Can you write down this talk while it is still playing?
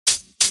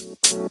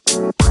Welcome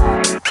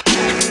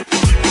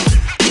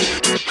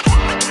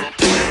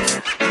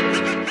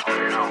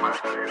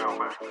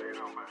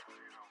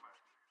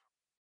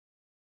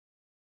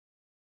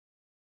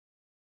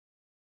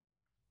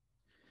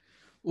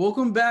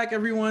back,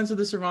 everyone, to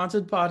the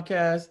Cervanted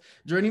podcast.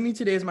 Joining me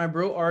today is my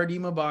bro Artie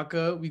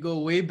Mabaka. We go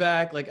way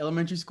back, like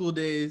elementary school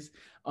days.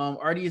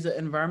 Artie is an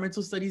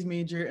environmental studies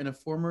major and a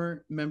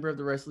former member of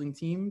the wrestling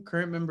team,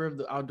 current member of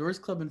the Outdoors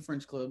Club and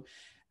French Club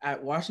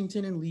at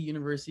Washington and Lee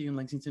University in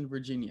Lexington,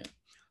 Virginia.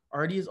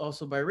 Artie is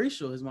also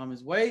biracial. His mom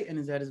is white and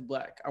his dad is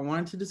black. I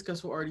wanted to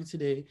discuss with Artie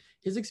today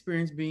his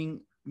experience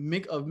being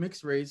of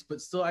mixed race,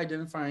 but still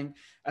identifying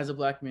as a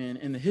black man,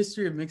 and the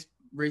history of mixed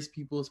race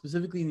people,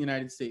 specifically in the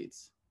United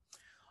States.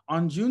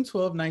 On June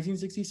 12,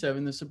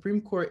 1967, the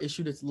Supreme Court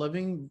issued its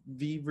Loving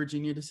v.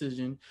 Virginia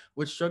decision,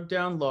 which struck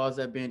down laws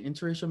that banned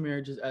interracial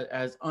marriages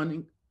as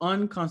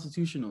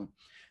unconstitutional.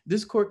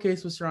 This court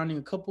case was surrounding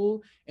a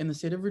couple in the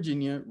state of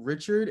Virginia,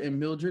 Richard and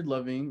Mildred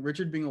Loving,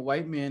 Richard being a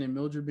white man and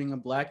Mildred being a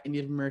black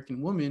Native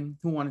American woman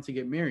who wanted to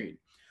get married.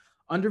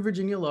 Under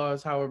Virginia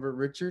laws, however,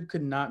 Richard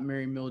could not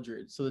marry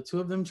Mildred, so the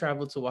two of them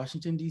traveled to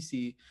Washington,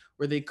 D.C.,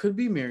 where they could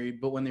be married,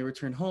 but when they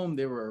returned home,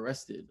 they were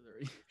arrested.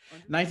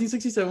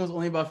 1967 was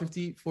only about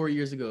 54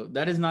 years ago.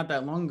 That is not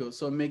that long ago,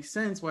 so it makes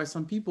sense why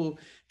some people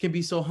can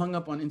be so hung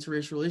up on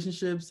interracial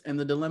relationships and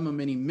the dilemma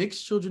many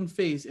mixed children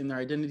face in their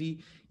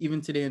identity,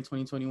 even today in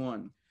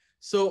 2021.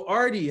 So,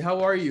 Artie, how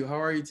are you?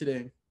 How are you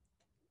today?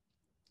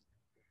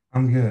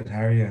 I'm good.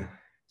 How are you?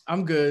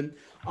 I'm good.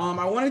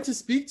 I wanted to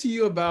speak to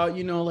you about,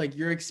 like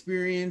your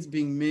experience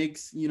being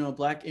mixed,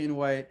 black and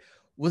white.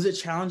 Was it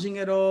challenging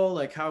at all?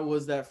 Like, how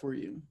was that for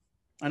you?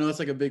 I know it's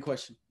like a big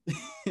question.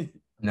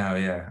 No,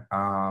 yeah.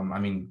 I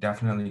mean,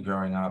 definitely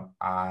growing up,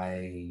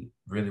 I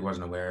really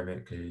wasn't aware of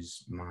it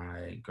because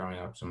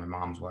so my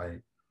mom's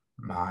white.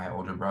 My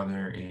older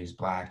brother is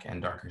black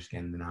and darker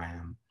skinned than I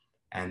am.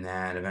 And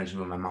then eventually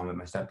when my mom met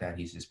my stepdad,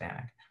 he's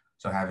Hispanic.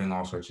 So having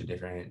all sorts of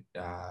different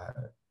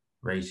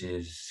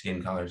races,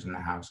 skin colors in the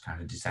house kind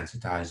of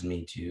desensitized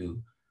me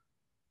to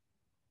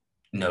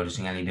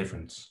noticing any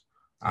difference.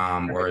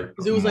 Or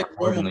Because it was more like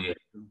normal. importantly,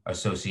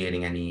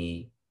 associating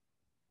any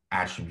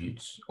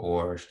attributes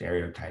or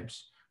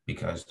stereotypes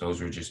because those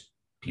were just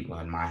people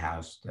in my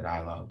house that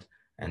I loved.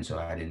 And so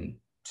I didn't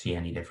see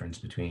any difference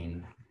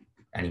between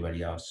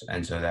anybody else.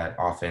 And so that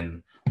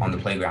often on the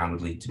playground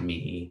would lead to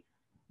me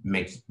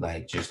mixed,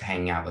 like just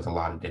hanging out with a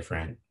lot of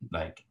different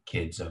like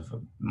kids of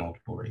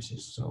multiple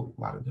races. So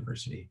a lot of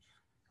diversity.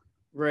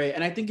 Right.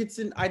 And I think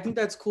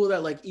that's cool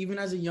that like even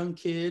as a young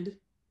kid,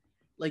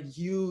 like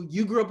you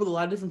grew up with a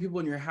lot of different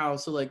people in your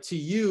house. So like to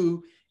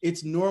you,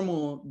 it's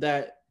normal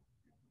that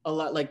a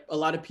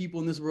lot of people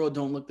in this world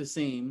don't look the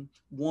same.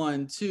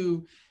 One,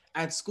 two,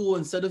 at school,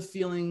 instead of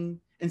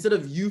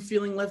you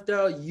feeling left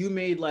out, you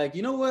made like,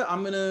 you know what,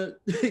 I'm gonna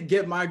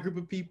get my group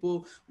of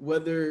people,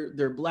 whether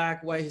they're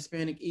black, white,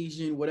 Hispanic,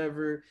 Asian,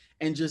 whatever,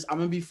 and just I'm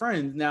gonna be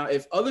friends. Now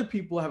if other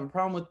people have a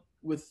problem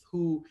with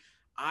who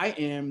I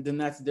am, then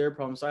that's their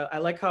problem. So I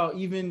like how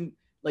even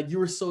like you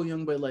were so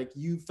young, but like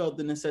you felt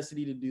the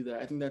necessity to do that.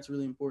 I think that's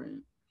really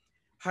important.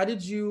 How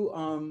did your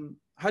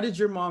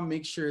mom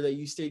make sure that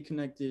you stayed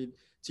connected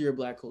to your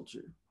black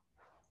culture?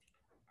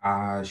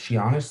 She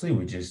honestly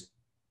would just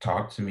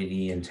talk to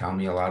me and tell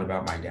me a lot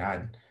about my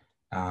dad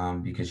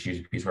because she was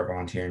a Peace Corps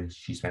volunteer and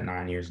she spent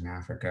 9 years in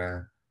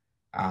Africa.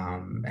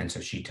 And so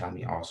she'd tell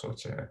me all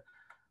sorts of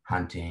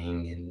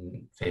hunting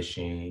and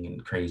fishing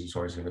and crazy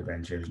sorts of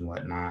adventures and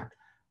whatnot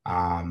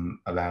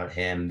about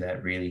him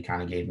that really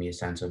kind of gave me a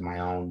sense of my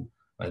own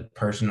like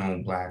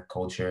personal black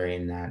culture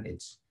in that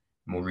it's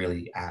more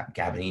really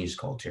Gabonese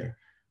culture.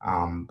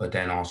 But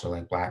then also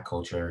like black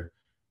culture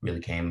really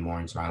came more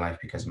into my life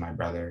because of my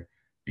brother,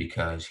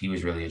 because he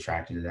was really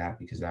attracted to that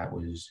because that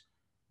was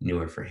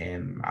newer for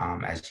him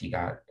as he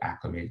got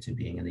acclimated to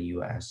being in the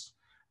U.S.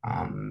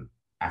 After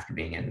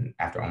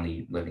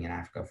only living in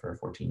Africa for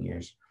 14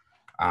 years.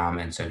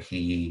 And so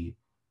he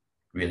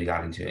really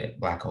got into it,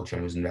 black culture,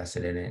 and was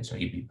invested in it. So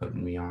he'd be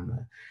putting me on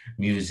the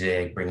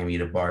music, bringing me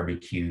to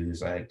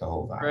barbecues, like the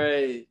whole vibe.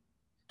 Right.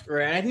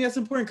 Right. And I think that's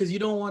important because you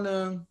don't want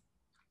to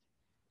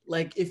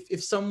like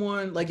if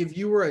someone like if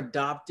you were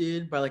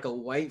adopted by like a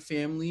white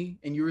family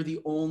and you were the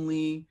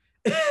only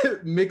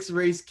mixed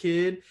race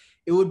kid,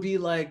 it would be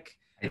like,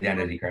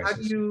 Identity how do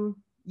crisis. you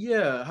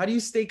yeah, how do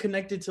you stay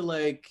connected to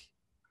like,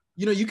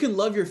 you can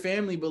love your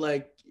family, but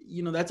like,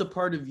 that's a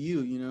part of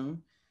you,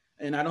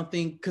 And I don't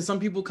think because some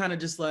people kind of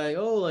just like,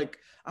 oh, like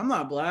I'm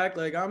not black,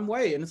 like I'm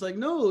white. And it's like,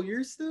 no,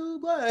 you're still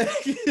black,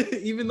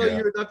 even though Yeah.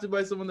 you're adopted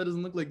by someone that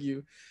doesn't look like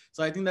you.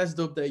 So I think that's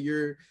dope that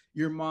your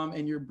mom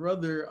and your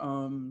brother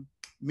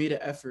made an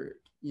effort,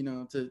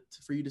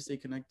 for you to stay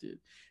connected.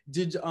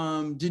 Did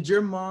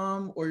your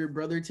mom or your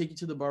brother take you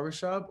to the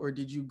barbershop, or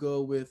did you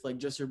go with like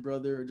just your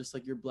brother or just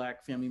like your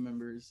black family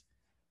members?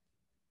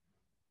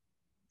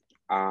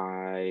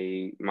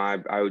 I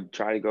would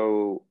try to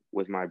go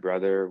with my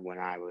brother when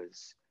I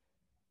was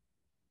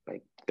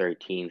like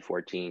 13,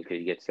 14, because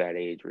you get to that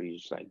age where you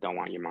just like don't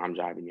want your mom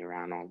driving you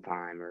around all the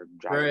time or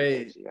driving you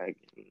Right. crazy. Like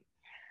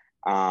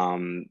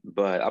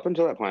But up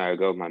until that point, I would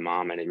go with my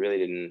mom, and I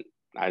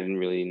didn't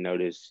really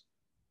notice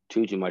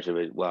too much of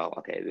it. Well,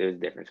 okay, there's a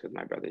difference because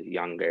my brother's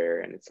younger,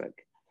 and it's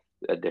like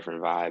a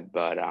different vibe.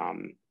 But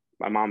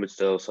my mom would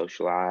still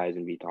socialize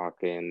and be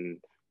talking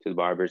to the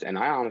barbers, and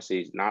I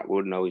honestly not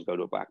wouldn't always go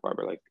to a black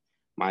barber. Like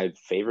my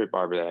favorite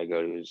barber that I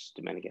go to is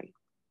Dominican.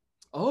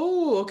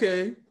 Oh,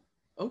 okay.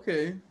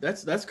 Okay.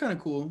 That's kind of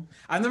cool.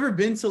 I've never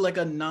been to like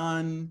a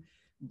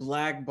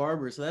non-black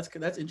barber, so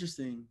that's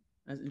interesting.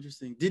 That's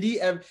interesting. Did he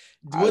ever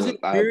was it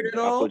weird at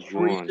I all? put Or you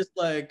were you on. just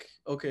like,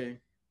 okay.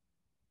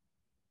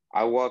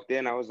 I walked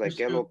in, I was like,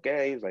 "Que lo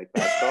que?" He was like,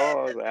 "That's all."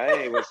 I was like,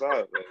 "Hey, what's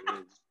up?"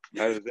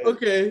 That was it.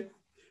 Okay.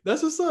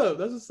 That's what's up.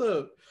 That's what's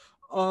up.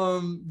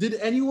 Did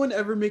anyone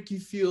ever make you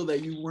feel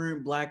that you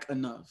weren't black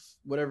enough?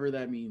 Whatever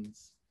that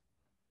means.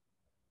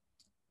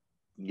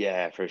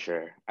 Yeah, for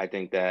sure. I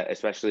think that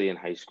especially in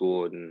high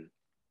school and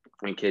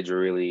when kids are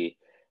really,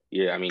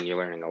 I mean, you're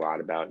learning a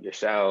lot about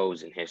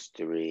yourselves and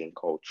history and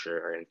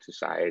culture and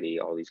society,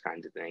 all these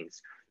kinds of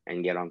things,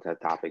 and get onto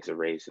topics of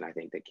race. And I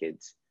think that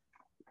kids,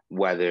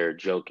 whether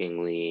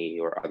jokingly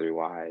or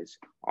otherwise,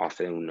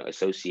 often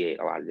associate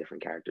a lot of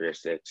different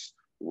characteristics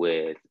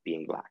with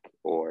being black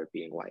or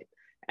being white.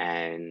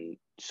 And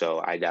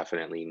so I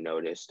definitely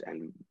noticed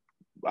and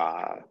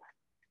uh,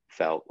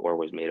 felt or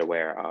was made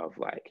aware of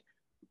like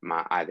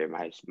my either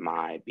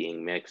my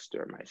being mixed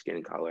or my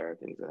skin color,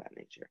 things of that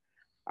nature.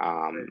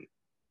 Um,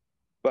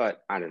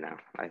 but I don't know.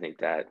 I think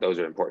that those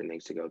are important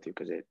things to go through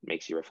because it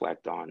makes you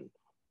reflect on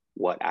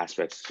what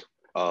aspects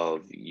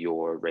of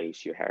your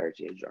race, your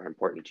heritage are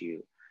important to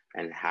you,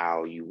 and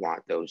how you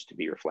want those to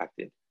be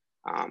reflected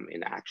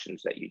in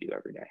actions that you do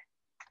every day.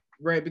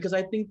 Right, because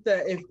I think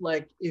that if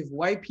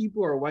white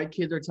people or white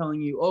kids are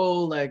telling you,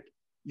 oh, like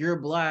you're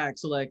black,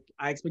 so like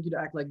I expect you to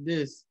act like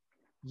this,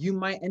 you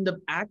might end up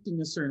acting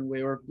a certain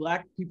way. Or if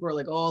black people are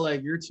like, oh,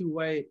 like you're too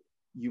white,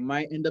 you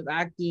might end up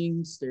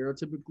acting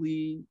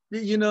stereotypically,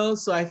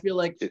 So I feel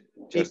like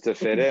Just to it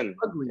fit can be in.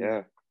 ugly,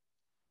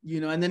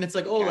 Yeah, and then it's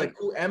like, it oh, like can.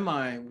 who am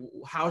I?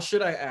 How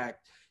should I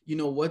act?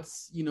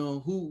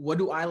 What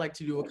do I like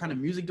to do? What kind of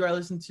music do I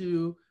listen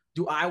to?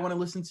 Do I want to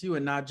listen to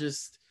and not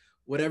just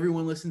what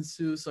everyone listens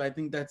to? So I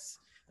think that's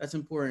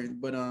important.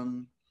 But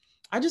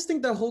I just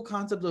think that whole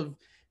concept of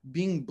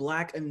being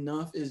black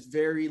enough is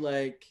very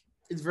like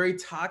it's very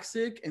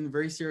toxic and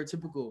very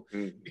stereotypical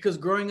Mm. because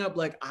growing up,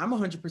 like I'm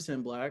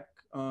 100% black,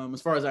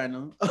 as far as I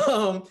know.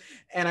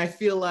 And I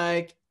feel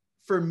like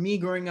for me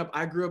growing up,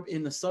 I grew up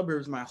in the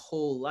suburbs my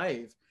whole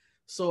life.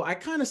 So I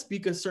kind of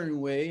speak a certain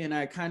way and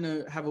I kind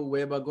of have a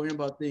way about going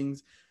about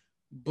things.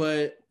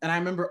 And I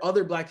remember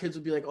other black kids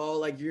would be like, oh,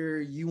 like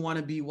you want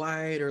to be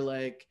white, or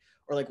like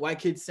white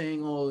kids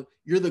saying, oh,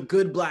 you're the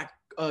good black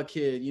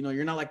kid,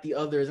 you're not like the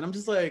others. And I'm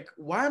just like,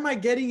 why am I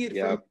getting it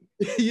from,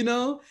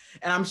 Yep.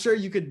 And I'm sure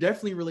you could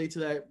definitely relate to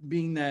that,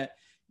 being that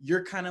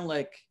you're kind of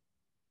like,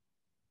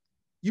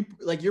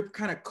 you're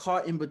kind of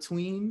caught in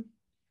between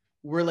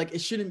where like it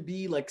shouldn't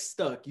be like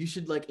stuck. You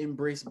should like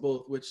embrace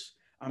both, which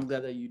I'm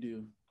glad that you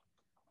do.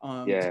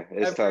 Do Yeah, you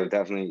it's ever, tough.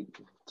 Definitely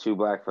too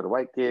black for the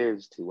white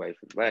kids, too white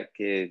for the black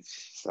kids.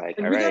 It's like,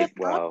 and all we gotta right, stop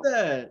well,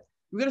 that.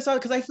 We gotta stop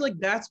because I feel like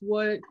that's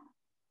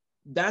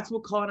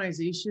what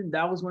colonization,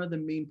 that was one of the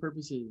main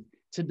purposes,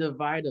 to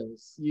divide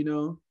us,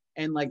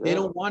 and like they yeah.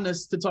 don't want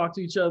us to talk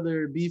to each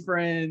other, be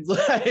friends,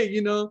 like,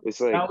 It's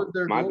like that was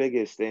their my goal.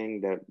 biggest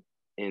thing that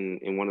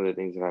in one of the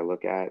things that I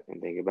look at and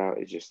think about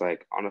is just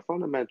like on a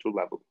fundamental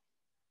level,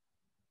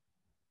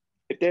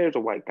 if there's a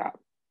white cop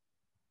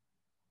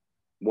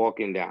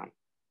walking down,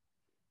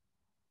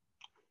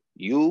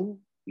 you,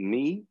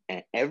 me,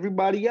 and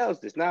everybody else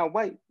that's not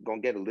white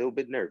gonna get a little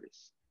bit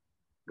nervous,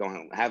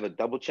 gonna have a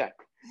double check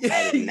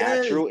out of Yes.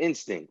 natural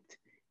instinct.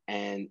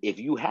 And if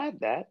you have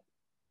that,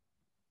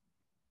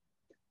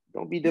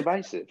 don't be Yes.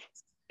 divisive.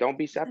 Don't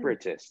be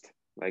separatist.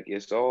 Like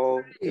it's all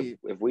Right.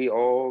 if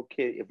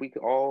we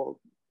could all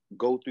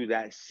go through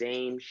that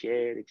same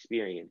shared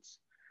experience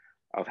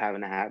of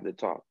having to have the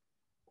talk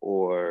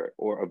or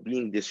of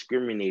being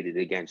discriminated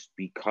against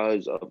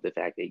because of the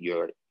fact that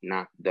you're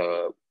not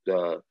the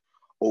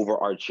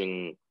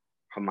overarching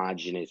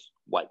homogenous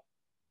white.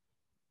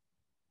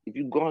 If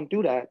you've gone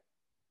through that,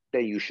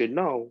 then you should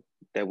know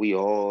that we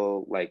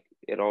all like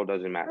it all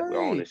doesn't matter. We're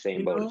all in Right. the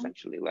same boat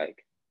essentially.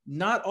 Like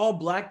Not all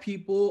black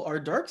people are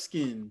dark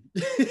skinned.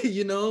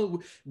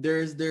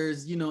 There's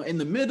in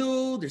the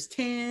middle, there's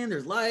tan,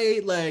 there's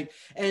light, like,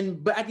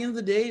 but at the end of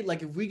the day,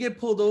 like if we get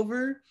pulled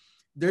over,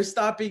 they're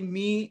stopping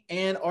me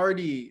and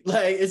Artie.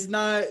 Like it's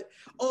not,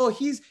 oh,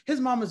 his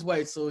mom is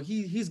white, so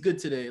he's good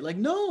today. Like,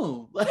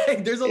 no,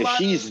 like there's a if lot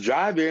she's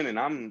driving and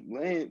I'm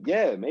laying,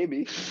 yeah,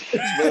 maybe.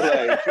 But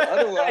like you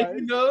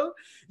otherwise, know,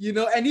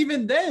 and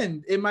even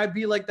then it might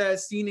be like that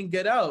scene in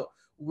Get Out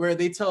where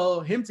they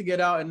tell him to get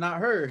out and not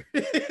her,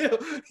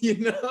 you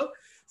know?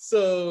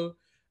 So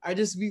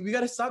we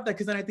got to stop that.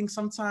 Cause then I think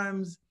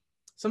sometimes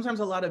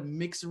a lot of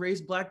mixed race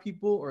black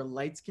people or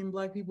light skinned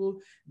black people,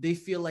 they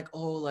feel like,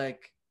 oh,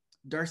 like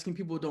dark skinned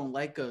people don't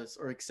like us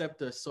or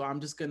accept us. So I'm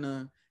just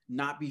gonna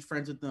not be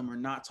friends with them or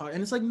not talk.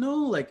 And it's like, no,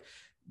 like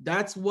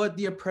That's what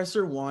the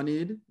oppressor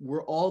wanted.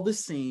 We're all the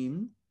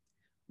same.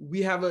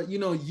 We have a,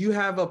 you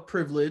have a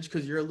privilege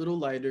because you're a little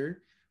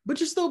lighter, but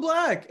you're still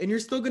black and you're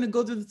still going to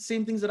go through the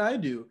same things that I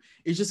do.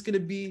 It's just going to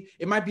be,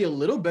 it might be a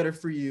little better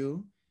for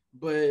you,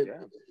 but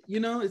Yeah.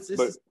 it's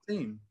But the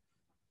same.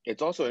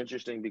 it's also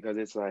interesting because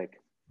it's like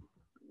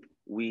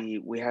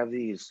we have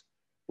these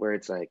where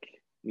it's like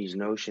these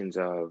notions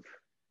of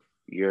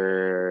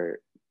you're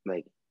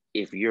like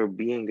if you're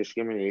being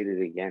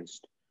discriminated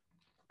against,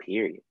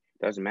 period.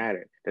 Doesn't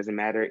matter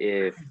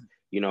if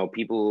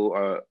people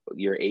are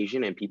you're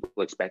Asian and people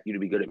expect you to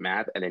be good at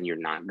math and then you're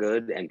not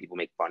good and people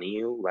make fun of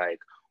you, like,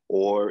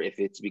 or if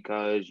it's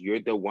because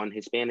you're the one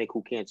Hispanic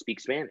who can't speak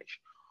Spanish,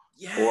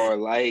 Yeah. or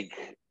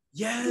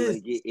Yes.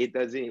 it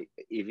doesn't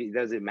if it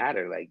doesn't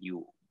matter, like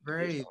you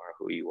just Right. are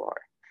who you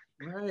are.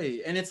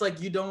 Right. And it's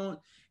like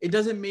it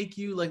doesn't make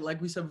you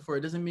like we said before,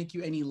 it doesn't make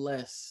you any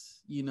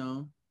less,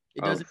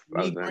 It doesn't,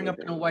 me Of growing up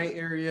in a anything. white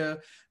area,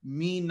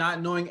 me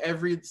not knowing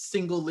every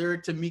single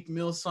lyric to Meek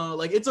Mill song,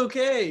 like it's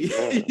okay.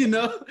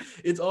 Yeah.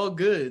 It's all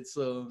good.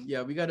 So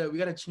yeah, we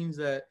gotta change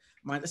that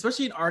mind,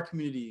 especially in our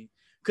community.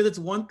 Because it's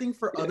one thing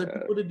for other Yeah.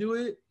 people to do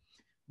it,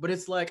 but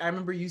it's like I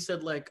remember you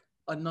said like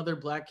another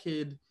black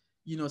kid,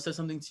 said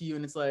something to you,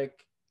 and it's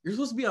like you're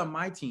supposed to be on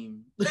my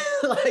team.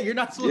 Like you're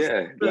not supposed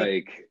Yeah. to,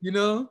 Like, you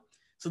know.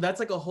 So that's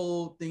like a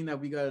whole thing that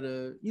we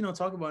gotta,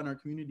 talk about in our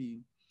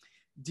community.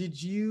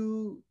 Did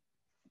you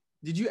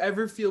did you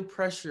ever feel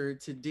pressure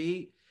to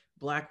date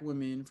black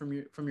women from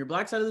your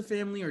black side of the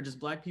family, or just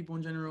black people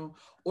in general,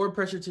 or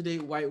pressure to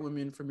date white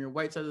women from your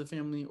white side of the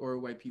family, or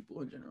white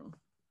people in general?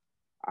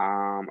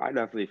 I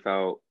definitely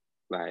felt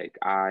like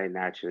I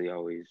naturally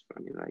always, I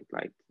mean,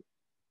 like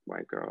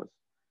white girls.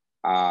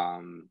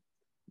 Um,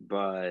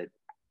 but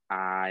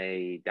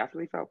I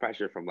definitely felt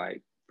pressure from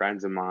like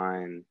friends of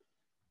mine,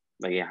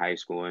 like in high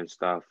school and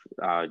stuff.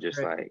 Just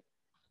Right. like,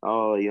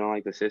 oh, you don't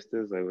like the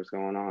sisters? Like, what's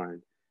going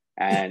on?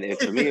 And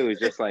for me, it was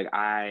just like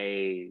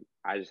I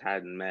just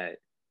hadn't met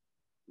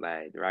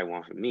like the right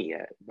one for me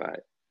yet,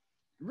 but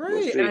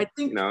we'll Right. And I see.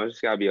 think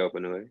Just gotta be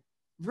open to it.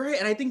 right.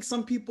 And I think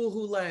some people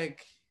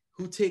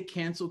who take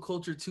cancel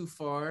culture too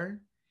far,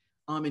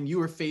 and you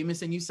were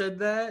famous and you said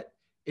that,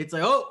 it's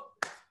like, oh,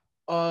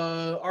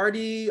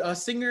 Artie,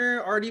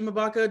 singer Artie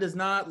Mabaka does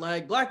not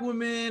like black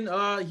women.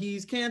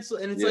 He's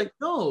canceled. And it's Yeah, like,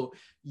 no,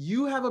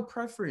 you have a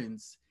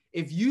preference.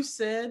 If you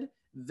said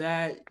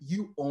that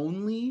you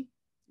only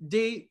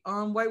date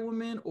white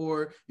women,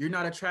 or you're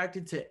not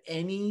attracted to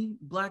any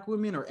black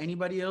women or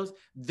anybody else,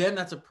 then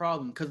that's a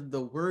problem because of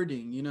the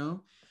wording.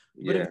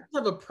 But if yeah, you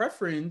have a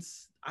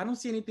preference, I don't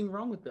see anything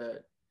wrong with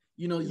that.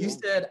 You yeah,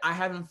 said I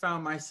haven't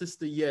found my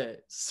sister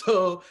yet.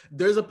 So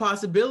there's a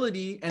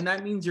possibility, and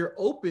that means you're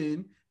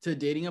open to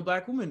dating a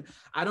black woman.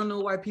 I don't know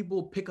why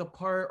people pick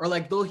apart, or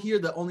like they'll hear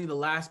only the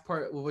last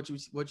part of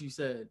what you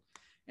said.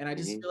 And I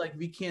just hmm feel like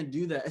we can't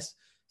do that.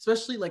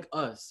 Especially like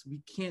us. We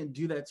can't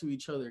do that to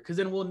each other because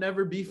then we'll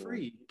never be yeah.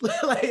 free.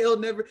 Like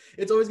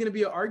it's always gonna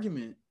be an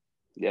argument.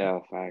 Yeah,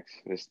 facts.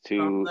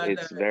 So I'm glad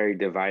It's that very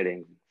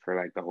dividing for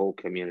like the whole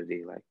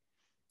community. Like,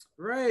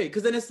 right.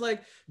 Because then it's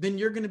like, then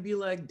you're gonna be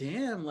like,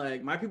 damn,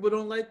 like my people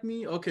don't like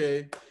me.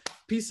 Okay,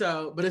 peace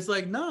out. But it's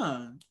like,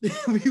 nah,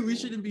 we mm,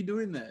 shouldn't be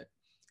doing that.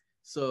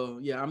 So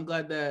yeah, I'm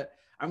glad that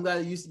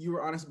you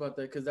were honest about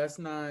that, because that's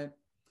not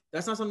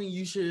something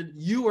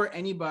you or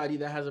anybody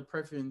that has a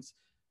preference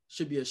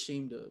should be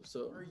ashamed of.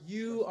 So are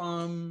you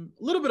a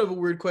little bit of a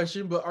weird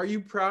question, but are you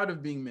proud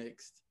of being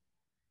mixed?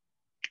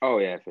 oh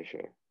yeah, for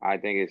sure. I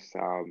think it's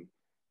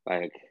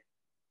like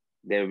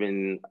there have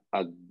been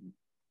a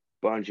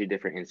bunch of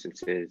different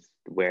instances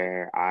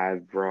where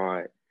I've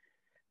brought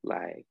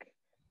like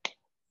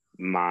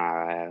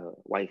my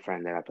white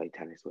friend that I play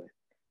tennis with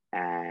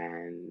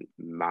and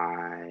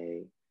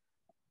my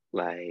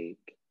like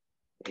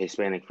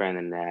Hispanic friend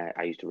and that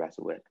I used to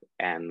wrestle with,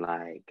 and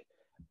like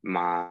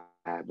my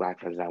black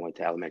friends that I went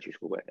to elementary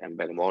school with, and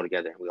bring them all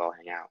together and we all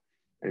hang out,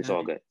 and it's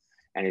all Nice. good.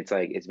 And it's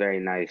like it's very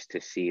nice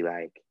to see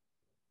like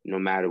no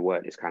matter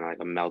what, it's kind of like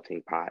a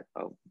melting pot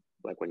of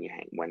like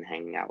when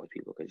hanging out with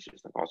people because it's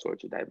just like all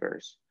sorts of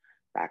diverse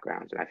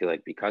backgrounds. And I feel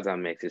like because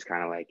I'm mixed, it's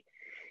kind of like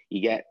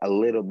you get a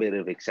little bit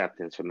of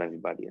acceptance from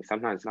everybody, and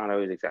sometimes it's not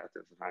always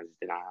acceptance. Sometimes it's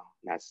denial.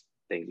 And that's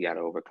things you got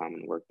to overcome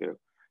and work through.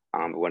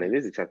 But when it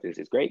is acceptance,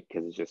 it's great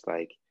because it's just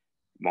like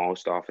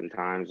most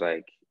oftentimes,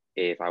 like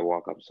if I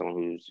walk up to someone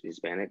who's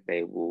Hispanic,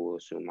 they will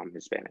assume I'm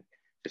Hispanic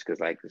just because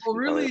like the Oh,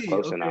 skin color is really?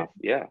 close Okay. enough.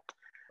 Yeah.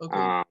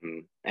 Okay.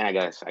 And I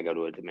guess I go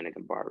to a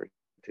Dominican barber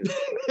too.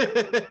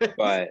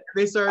 But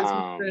They start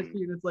speaking Spanish to um,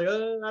 you, and it's like, I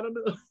don't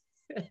know.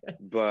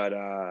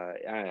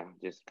 I don't know,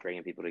 just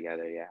bringing people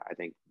together. Yeah, I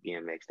think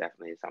being mixed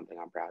definitely is something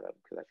I'm proud of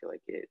because I feel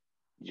like it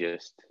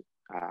just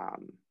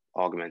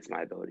augments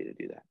my ability to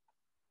do that.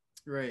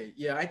 Right.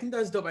 Yeah, I think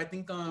that's dope. I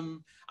think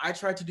I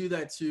try to do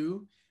that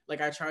too.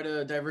 Like I try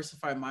to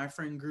diversify my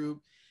friend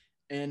group,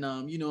 and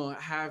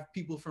have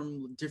people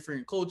from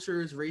different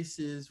cultures,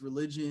 races,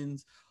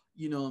 religions,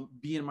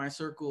 be in my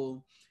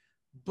circle.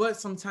 But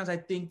sometimes I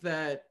think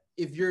that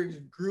if your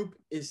group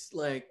is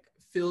like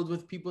filled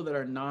with people that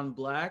are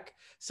non-black,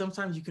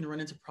 sometimes you can run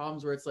into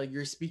problems where it's like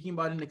you're speaking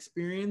about an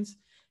experience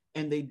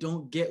and they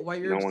don't get why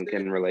you're No one upset.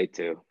 can relate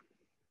to.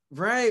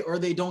 Right, or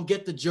they don't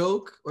get the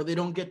joke, or they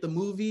don't get the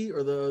movie,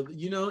 or the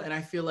and I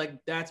feel like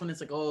that's when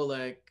it's like, oh,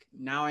 like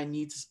now I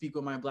need to speak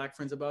with my black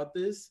friends about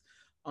this.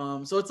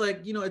 So it's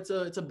like it's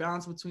a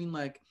balance between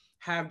like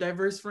have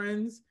diverse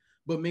friends,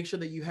 but make sure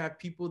that you have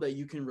people that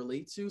you can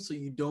relate to, so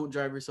you don't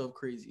drive yourself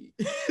crazy.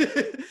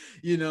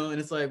 And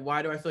it's like,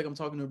 why do I feel like I'm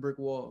talking to a brick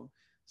wall?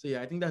 So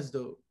yeah, I think that's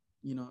dope.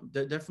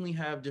 Definitely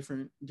have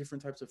different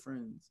types of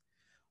friends.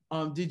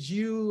 Did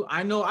you,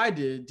 I know I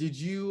did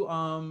you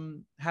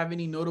have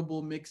any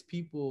notable mixed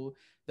people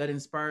that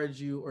inspired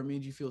you or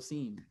made you feel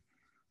seen?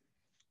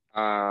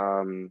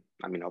 I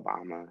mean,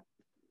 Obama,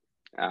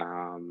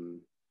 um,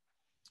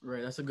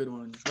 Right, that's a good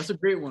one. That's a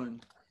great one.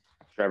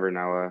 Trevor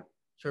Noah.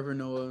 Trevor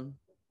Noah.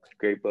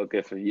 Great book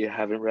if you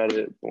haven't read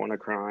it. Born a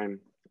Crime.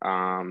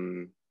 I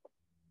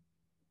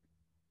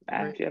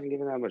Right, actually haven't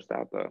given that much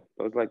thought though.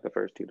 Those are like the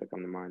first two that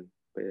come to mind.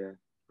 But yeah,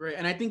 right.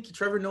 And I think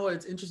Trevor Noah,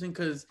 it's interesting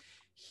because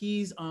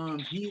he's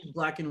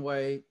black and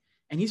white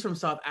and he's from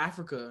South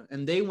Africa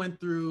and they went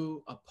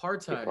through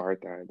apartheid.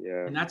 apartheid.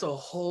 Yeah, And that's a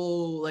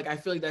whole, like, I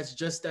feel like that's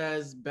just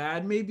as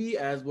bad maybe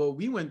as what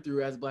we went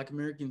through as Black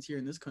Americans here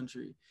in this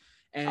country.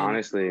 And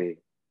honestly,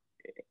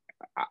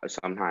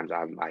 sometimes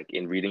I'm like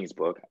in reading his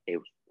book, it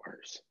was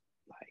worse.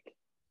 Like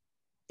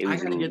it I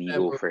was gotta get that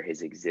illegal book. for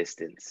his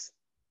existence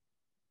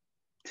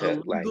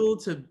to like Illegal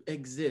to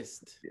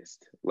exist.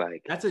 just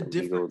like That's a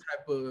different illegal.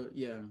 type of,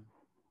 yeah.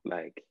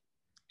 Like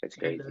it's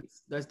Yeah, crazy.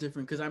 that's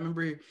different because I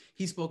remember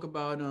he spoke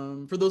about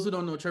for those who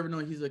don't know Trevor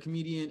Noah, he's a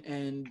comedian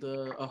and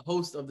a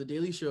host of the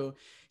Daily Show.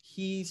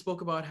 He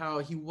spoke about how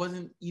he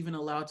wasn't even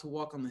allowed to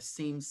walk on the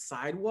same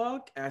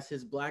sidewalk as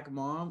his black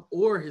mom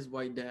or his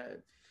white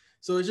dad.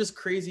 So it's just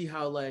crazy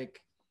how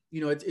like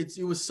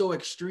it was so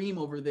extreme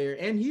over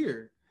there and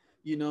here.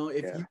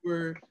 If Yeah, you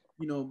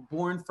were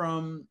born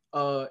from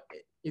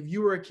if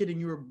you were a kid and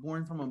you were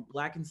born from a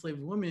black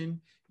enslaved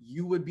woman,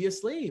 you would be a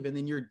slave and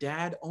then your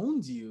dad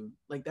owns you.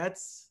 Like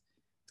that's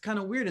it's kind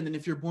of weird. And then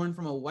if you're born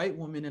from a white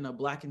woman and a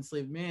black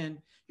enslaved man,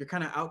 you're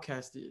kind of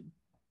outcasted.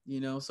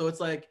 So it's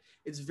like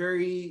it's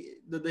very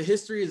the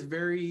history is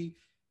very,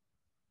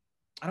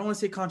 I don't want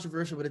to say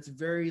controversial, but it's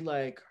very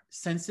like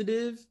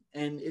sensitive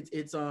and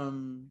it's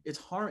harm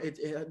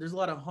there's a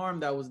lot of harm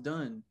that was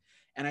done.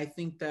 And I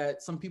think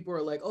that some people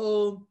are like,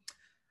 oh,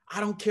 I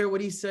don't care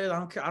what he said. I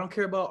don't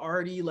care about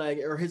Artie, like,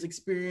 or his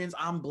experience.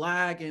 I'm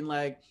black and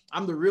like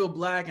I'm the real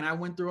black and I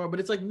went through it. But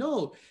it's like,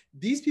 no,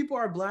 these people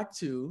are black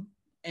too.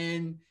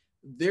 And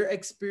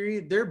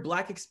their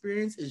black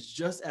experience is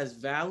just as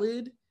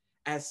valid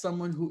as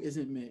someone who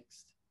isn't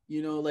mixed.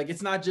 Like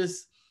it's not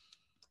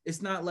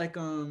like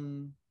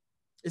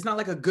it's not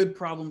like a good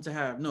problem to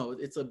have. No,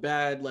 it's a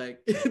bad,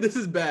 like this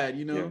is bad.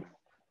 yeah.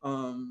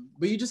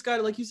 But you just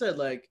gotta, like you said,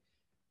 like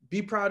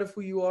be proud of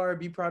who you are,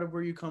 be proud of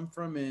where you come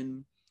from,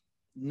 and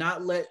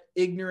not let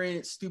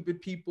ignorant,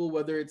 stupid people,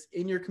 whether it's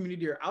in your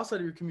community or outside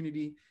of your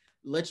community,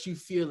 let you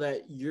feel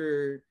that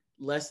you're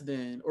less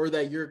than or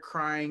that you're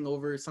crying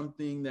over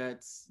something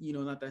that's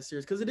not that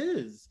serious, because it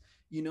is.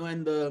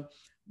 And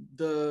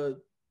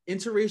the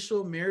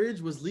interracial marriage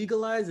was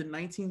legalized in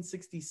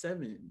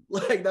 1967.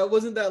 Like that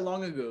wasn't that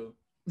long ago.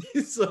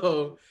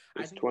 So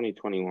I It's think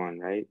 2021,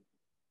 right?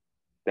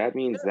 That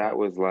means yeah, that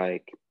was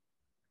like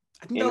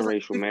I think that was like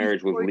interracial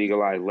marriage was 54 years.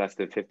 legalized less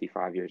than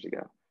 55 years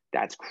ago.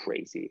 That's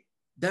crazy.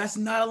 That's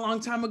not a long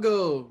time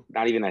ago.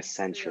 Not even a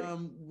century.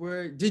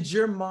 Where did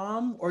your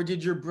mom or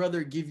did your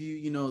brother give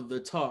you, the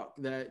talk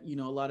that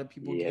a lot of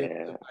people give to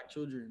Yeah. black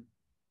children?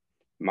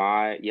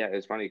 Yeah,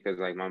 it's funny because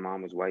like my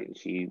mom was white and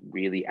she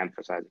really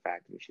emphasized the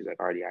fact to me. She's like,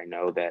 Artie, I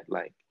know that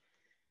like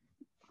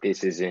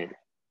this isn't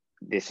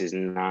this is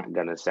not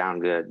gonna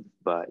sound good,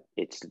 but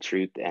it's the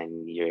truth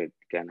and you're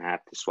gonna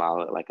have to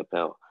swallow it like a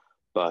pill.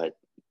 But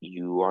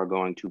you are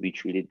going to be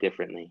treated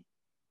differently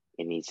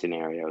in these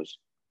scenarios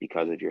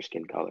because of your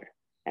skin color.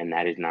 And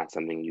that is not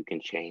something you can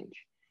change.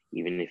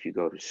 Even if you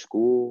go to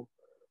school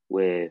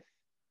with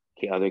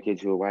other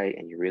kids who are white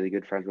and you're really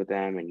good friends with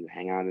them and you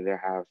hang out at their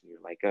house and you're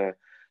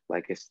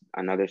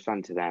another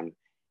son to them,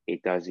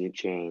 it doesn't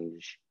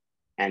change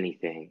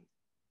anything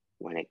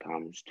when it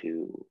comes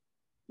to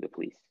the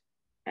police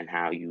and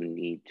how you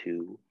need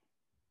to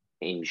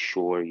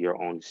ensure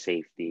your own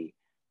safety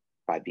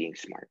by being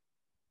smart.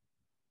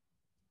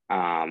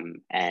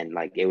 And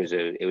like it was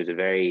a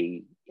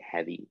very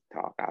heavy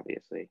talk,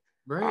 obviously.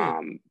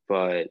 Right.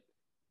 But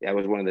that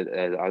was one of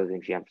the other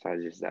things she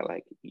emphasizes is that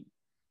like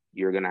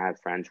you're gonna have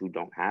friends who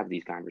don't have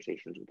these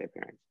conversations with their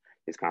parents.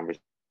 This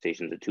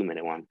conversation's a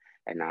 2-minute one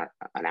and not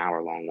an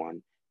hour-long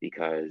one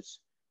because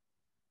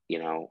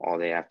all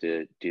they have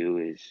to do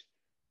is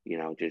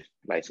just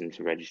license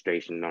and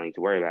registration, don't need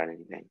to worry about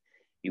anything.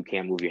 You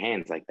can't move your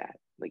hands like that.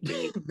 Like you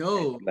need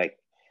No. like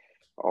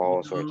You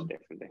all sorts know? of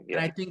different things. And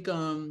Yeah. I think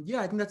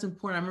I think that's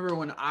important.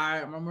 I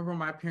remember when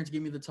my parents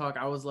gave me the talk,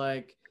 I was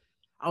like,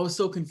 I was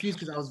so confused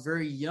because I was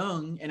very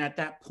young. And at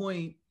that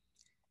point,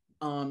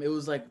 it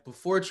was like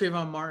before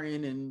Trayvon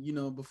Martin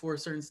and before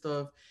certain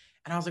stuff.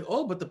 And I was like,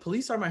 oh, but the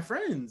police are my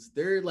friends.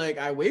 They're like,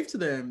 I wave to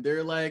them.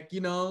 They're like,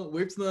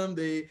 wave to them.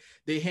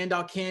 They hand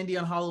out candy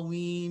on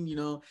Halloween,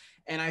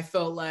 And I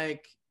felt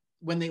like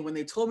when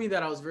they told me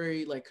that, I was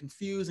very like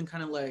confused and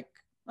kind of like,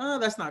 oh,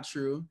 that's not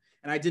true.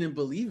 And I didn't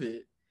believe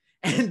it.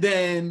 And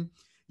then,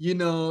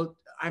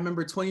 I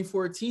remember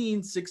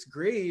 2014, sixth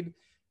grade.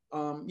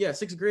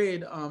 Sixth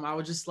grade. I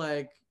was just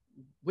like,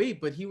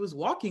 wait, but he was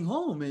walking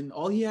home and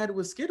all he had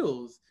was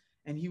Skittles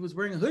and he was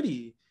wearing a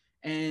hoodie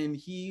and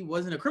he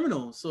wasn't a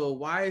criminal. So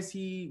why did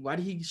he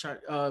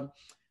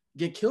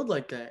get killed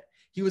like that?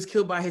 He was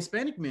killed by a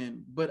Hispanic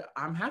man, but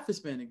I'm half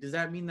Hispanic. Does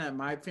that mean that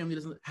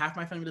half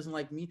my family doesn't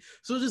like me?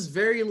 So it's just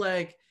very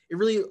like, it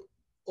really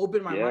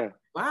opened my mind.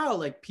 Wow,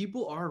 like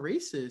people are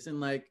racist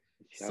and like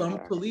some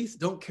police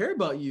don't care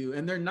about you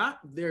and they're not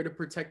there to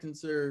protect and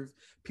serve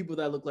people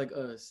that look like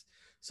us.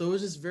 So it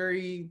was just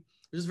very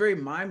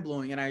mind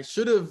blowing. And I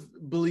should have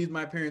believed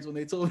my parents when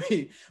they told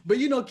me, but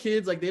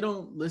kids, like they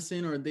don't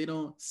listen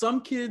or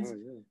some kids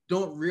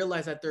don't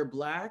realize that they're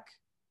Black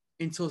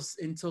until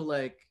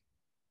like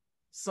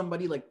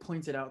somebody like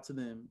points it out to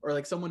them or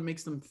like someone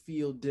makes them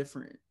feel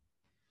different.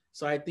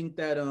 So I think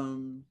that,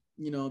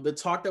 the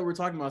talk that we're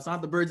talking about, it's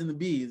not the birds and the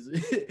bees.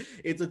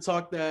 It's a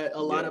talk that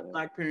a lot of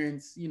Black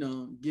parents,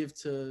 give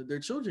to their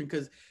children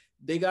because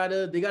they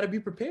gotta be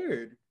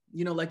prepared.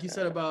 Like you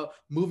said about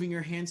moving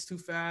your hands too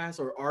fast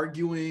or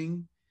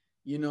arguing,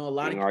 a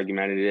lot being of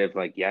argumentative,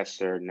 like yes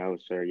sir, no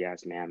sir,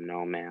 yes ma'am,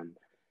 no ma'am.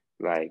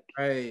 Like,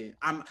 right,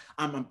 I'm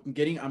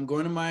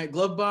going to my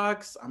glove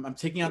box. I'm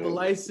taking out the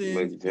license.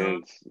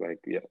 Like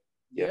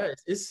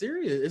It's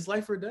serious. It's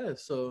life or death.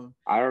 So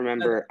I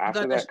remember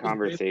after that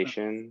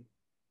conversation,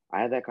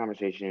 I had that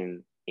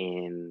conversation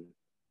in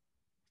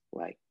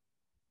like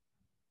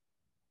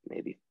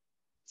maybe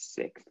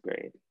sixth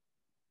grade.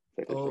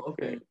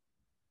 Grade.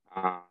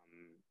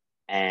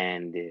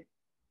 And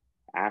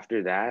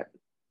after that,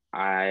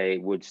 I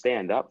would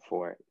stand up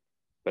for it,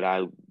 but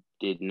I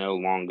did no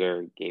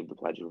longer gave the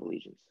Pledge of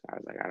Allegiance. I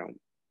was like, I don't.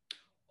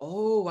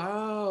 Oh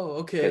wow,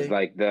 okay. Because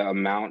like the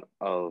amount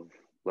of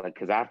like,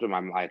 because after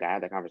I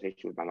had that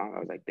conversation with my mom, I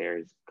was like,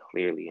 there's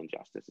clearly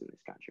injustice in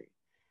this country.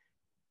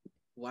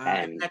 Wow.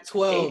 And at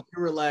 12,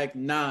 you were like,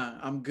 nah,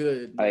 I'm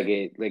good.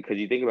 Because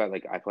you think about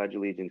like, I pledge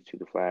allegiance to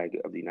the flag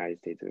of the United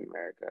States of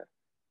America,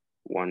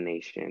 one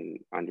nation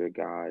under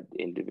God,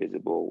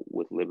 indivisible,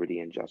 with liberty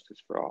and justice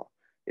for all.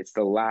 It's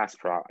the last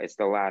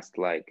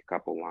like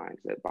couple lines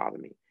that bother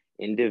me.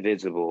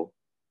 Indivisible,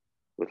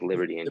 with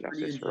liberty and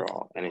justice for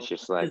all. And it's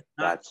just like,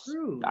 that's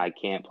true. I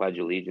can't pledge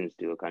allegiance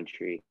to a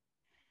country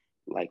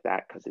like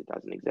that because it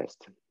doesn't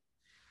exist.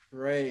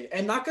 Right.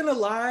 And not gonna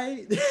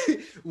lie,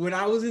 when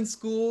I was in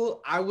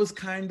school, I was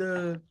kind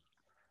of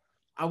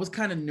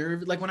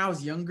nervous. Like when I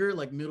was younger,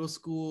 like middle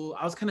school,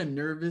 I was kind of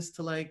nervous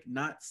to like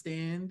not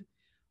stand.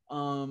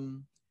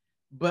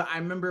 But I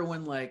remember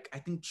when like I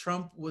think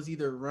Trump was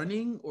either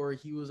running or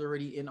he was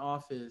already in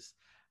office.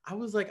 I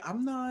was like,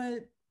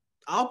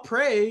 I'll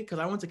pray because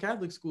I went to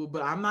Catholic school,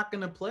 but I'm not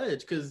gonna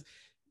pledge because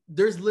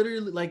there's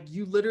literally like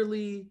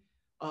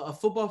a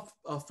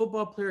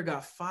football player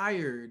got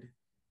fired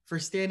for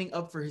standing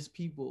up for his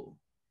people,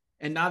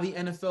 and now the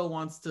NFL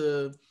wants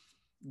to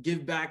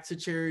give back to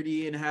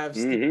charity and have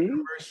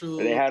commercials.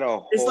 They had a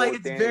whole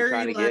thing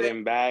trying to get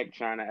him back,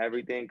 trying to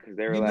everything because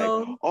they were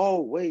like,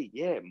 oh wait,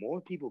 yeah,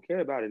 more people care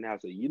about it now.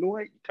 So you know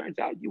what? Turns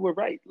out you were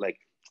right. Like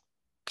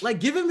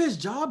give him his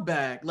job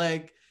back.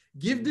 Like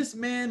give this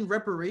man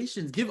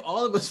reparations. Give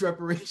all of us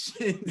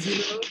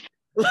reparations.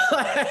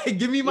 Like,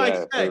 give me my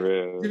check.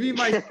 Give me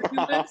my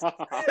stimulus.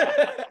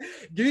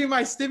 Give me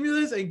my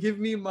stimulus and give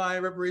me my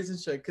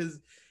reparations check. Because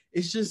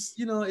it's just,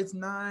 it's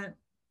not.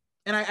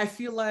 And I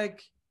feel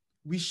like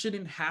we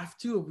shouldn't have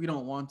to if we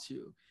don't want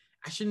to.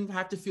 I shouldn't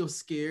have to feel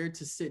scared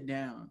to sit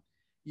down.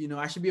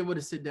 I should be able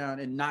to sit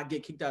down and not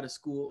get kicked out of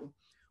school,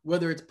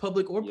 whether it's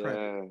public or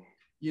private.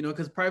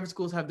 Because private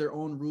schools have their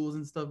own rules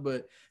and stuff.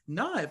 But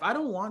if I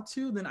don't want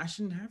to, then I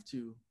shouldn't have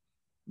to.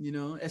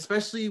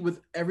 Especially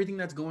with everything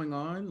that's going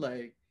on,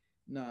 like,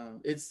 no,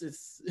 it's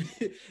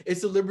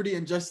it's a liberty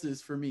and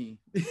justice for me.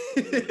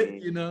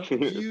 Did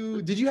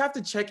you have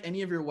to check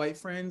any of your white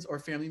friends or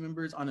family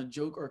members on a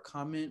joke or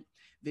comment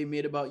they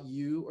made about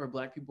you or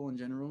Black people in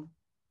general?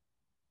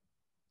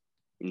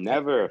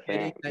 Never a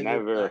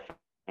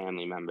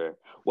family member.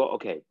 Well,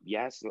 okay,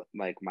 yes,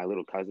 like my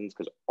little cousins,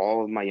 because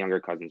all of my younger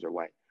cousins are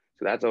white.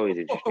 So that's always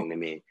interesting to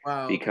me.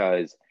 Wow.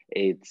 Because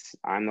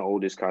I'm the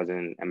oldest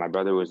cousin and my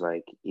brother was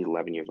like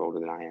 11 years older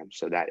than I am.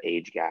 So that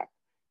age gap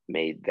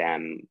made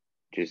them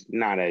just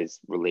not as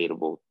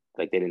relatable.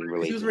 Like they didn't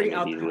relate to me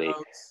as easily.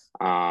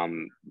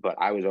 But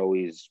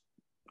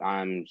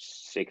I'm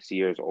 6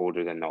 years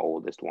older than the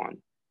oldest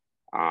one.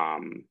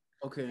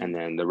 Okay. And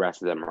then the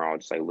rest of them are all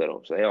just like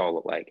little. So they all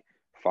look like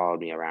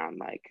followed me around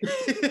like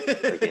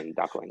freaking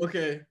ducklings.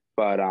 Okay.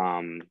 But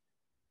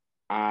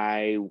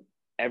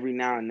every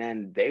now and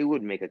then they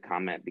would make a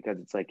comment because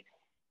it's like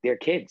they're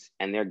kids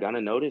and they're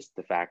gonna notice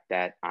the fact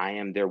that I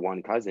am their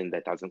one cousin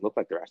that doesn't look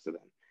like the rest of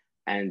them.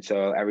 And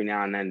so every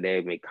now and then they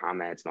make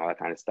comments and all that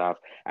kind of stuff.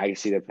 I can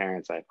see their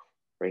parents like,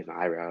 raise my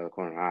eyebrow out of the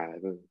corner of my eye,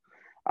 like, ooh.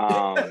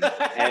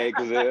 And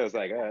because it was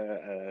like,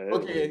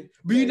 okay,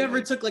 but you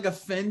never took like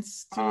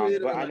offense to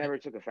it, but or I like... never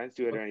took offense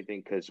to it or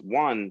anything, because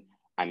one,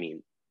 I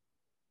mean,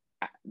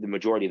 the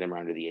majority of them are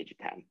under the age of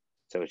 10,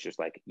 so it's just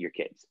like your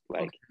kids,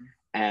 like,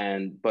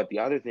 but the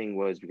other thing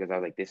was because I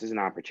was like, this is an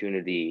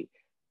opportunity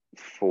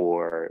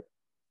for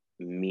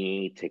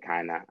me to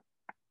kind of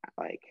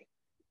like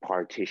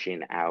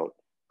partition out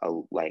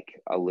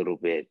a little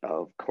bit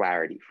of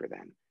clarity for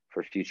them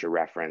for future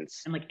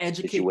reference and like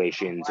educate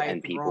situations right,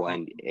 and people wrong.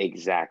 and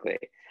exactly,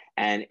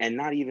 and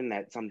not even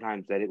that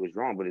sometimes that it was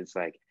wrong, but it's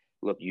like,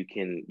 look, you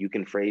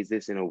can phrase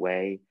this in a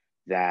way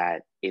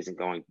that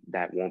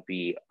won't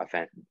be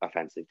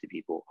offensive to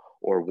people,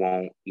 or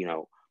won't,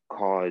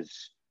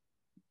 cause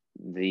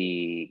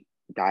the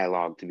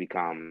dialogue to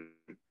become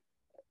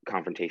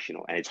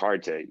confrontational. And it's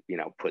hard to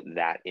put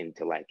that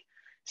into like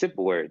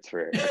simple words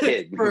for a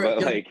kid, For but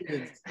young like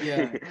kids,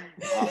 yeah.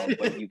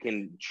 but you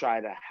can try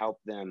to help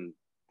them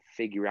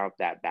figure out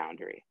that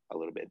boundary a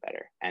little bit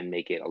better and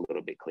make it a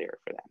little bit clearer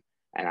for them.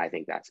 And I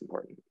think that's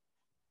important,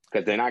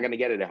 because they're not going to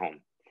get it at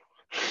home.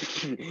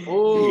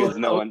 Oh, Because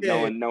no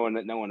okay.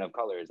 one of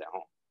color is at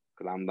home,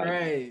 because I'm like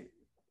Right.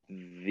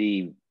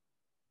 the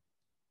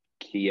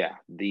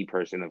the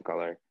person of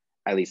color,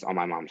 at least on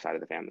my mom's side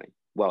of the family,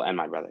 well, and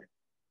my brother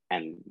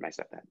and my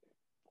stepdad.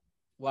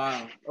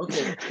 Wow.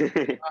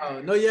 Okay.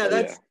 Wow. No, yeah,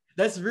 So,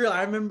 that's real.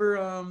 I remember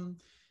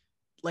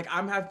like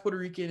I'm half Puerto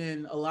Rican,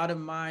 and a lot of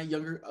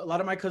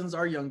my cousins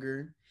are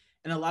younger,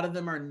 and a lot of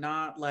them are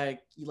not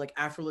like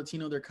Afro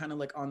Latino. They're kind of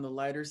like on the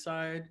lighter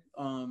side.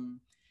 And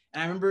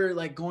I remember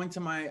like going to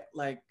my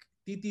like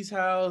titi's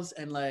house,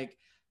 and like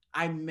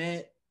I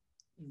met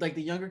like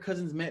the younger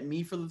cousins met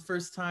me for the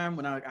first time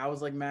when I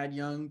was like mad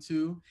young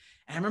too.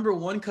 And I remember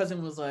one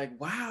cousin was like,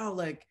 "Wow,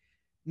 like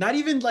not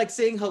even like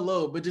saying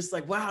hello, but just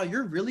like, wow,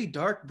 you're really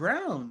dark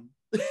brown."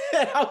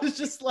 And I was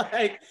just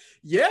like,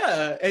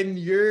 "Yeah, and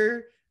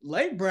you're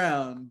light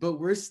brown, but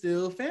we're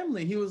still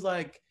family." He was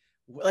like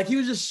he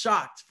was just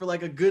shocked for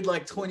like a good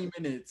like 20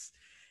 minutes.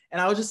 And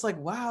I was just like,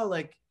 wow,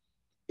 like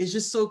it's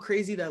just so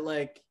crazy that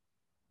like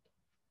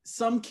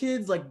some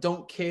kids like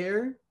don't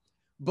care,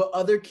 but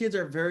other kids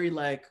are very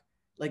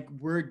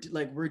we're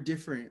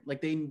different.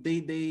 Like they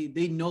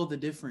know the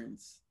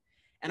difference.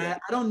 And I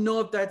don't know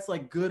if that's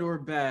like good or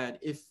bad,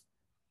 if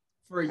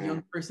for a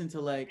young person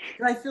to like,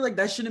 I feel like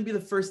that shouldn't be the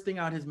first thing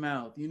out his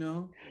mouth, you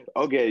know?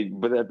 Okay,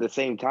 but at the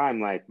same time,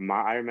 like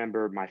I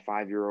remember my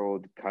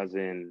 5-year-old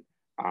cousin,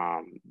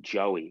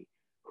 Joey,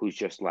 who's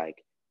just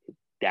like,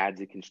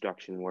 dad's a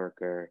construction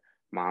worker,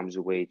 mom's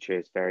a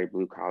waitress, very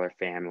blue collar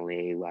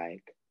family,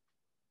 like,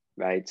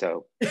 right?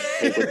 So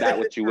take with that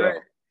what you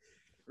will.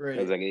 Right.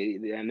 Because like,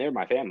 and they're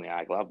my family,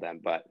 I love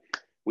them, but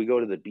we go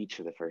to the beach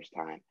for the first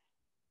time,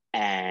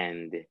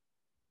 and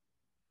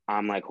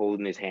I'm like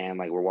holding his hand,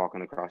 like we're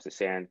walking across the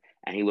sand,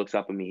 and he looks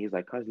up at me. He's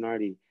like, "Cousin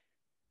Artie,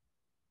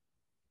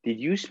 did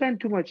you spend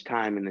too much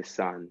time in the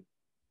sun?"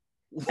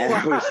 And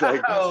I was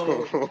like,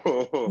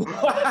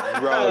 oh,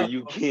 bro,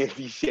 you can't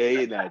be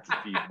saying that to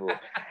people.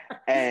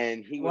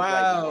 And he was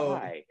like,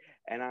 why?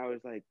 And I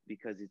was like,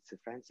 because it's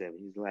offensive.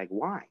 He's like,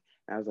 why?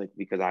 And I was like,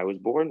 because I was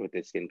born with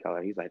this skin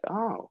color. He's like,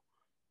 oh.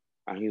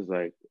 And he's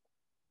like,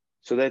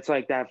 so that's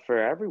like that for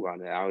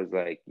everyone. And I was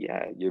like,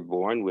 yeah, you're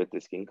born with the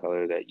skin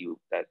color that you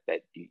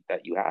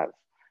have.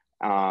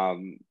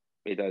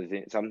 It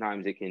doesn't,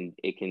 sometimes it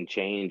can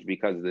change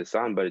because of the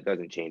sun, but it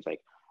doesn't change you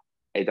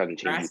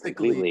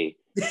completely.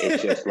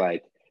 It's just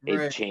like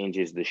right. It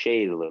changes the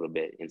shade a little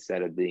bit.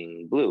 Instead of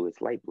being blue,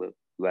 it's light blue.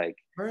 Like,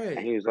 right.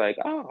 And he was like,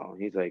 oh,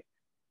 he's like,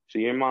 so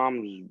your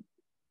mom's,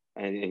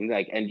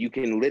 and you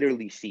can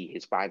literally see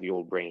his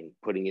 5-year-old brain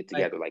putting it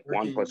together, like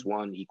 1 +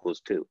 1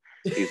 = 2.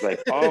 He's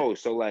like, oh,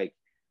 so like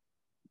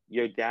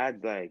your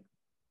dad's like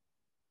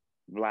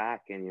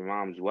black and your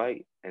mom's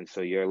white, and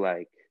so you're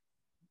like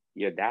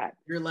your dad.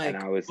 You're like,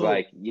 and I was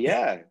like,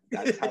 yeah,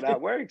 that's how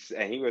that works.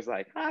 And he was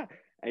like, huh.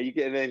 And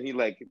then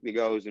he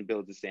goes and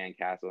builds a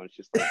sandcastle, and it's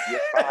just like,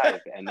 you're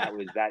 5, and that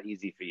was that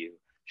easy for you.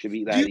 Should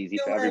be that easy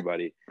for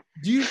everybody.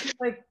 Do you feel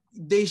like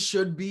they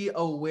should be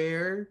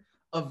aware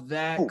of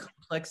that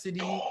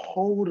complexity?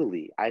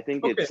 Totally. I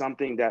think it's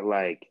something that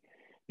like,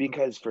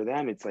 because for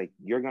them, it's like,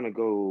 you're going to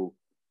go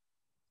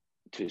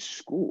to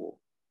school.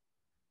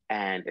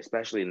 And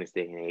especially in this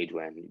day and age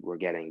when we're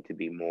getting to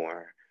be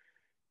more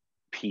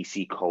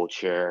PC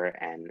culture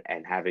and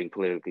having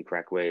politically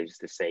correct ways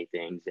to say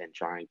things and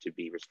trying to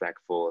be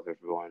respectful of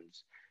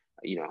everyone's,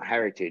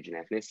 heritage and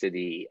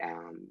ethnicity,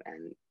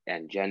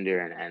 and gender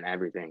and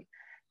everything.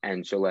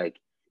 And so like,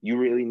 you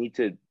really need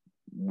to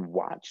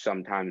watch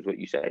sometimes what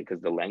you say,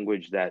 because the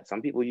language that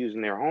some people use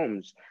in their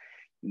homes,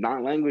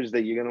 not language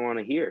that you're going to want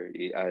to hear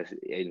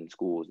in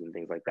schools and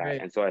things like that.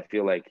 Right. And so I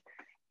feel like,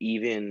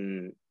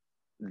 even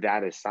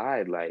that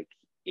aside, like,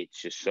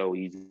 it's just so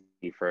easy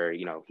for,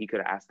 he could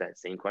have asked that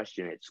same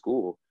question at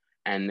school,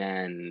 and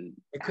then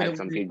had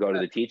some kid go to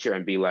the teacher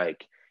and be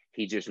like,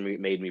 he just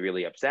made me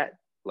really upset.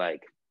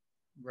 Like,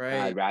 right.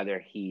 I'd rather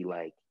he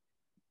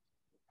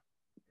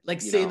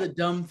say the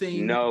dumb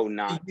thing. No,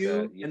 not to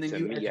you, and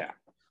then you, yeah.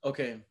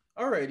 Okay.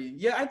 Alrighty.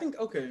 Yeah, I think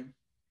okay.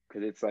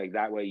 because it's like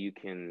that way you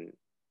can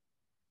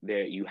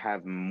there you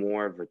have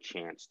more of a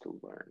chance to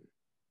learn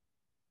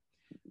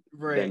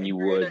Right. than And you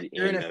you're would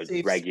in in a a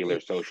safe regular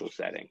space social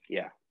setting.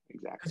 Yeah, because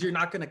exactly. you're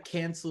not gonna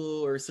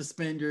cancel or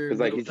suspend your Because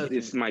like little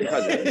it's cousin. my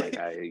cousin. Like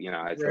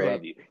I still Right.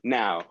 love you.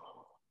 Now,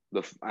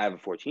 I have a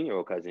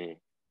 14-year-old cousin.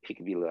 She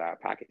could be a little out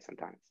of pocket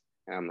sometimes,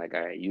 and I'm like,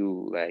 all right,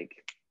 you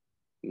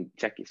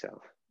check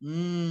yourself.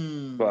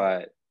 Mm.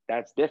 But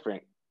that's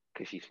different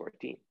because she's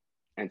 14,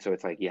 and so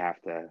it's like you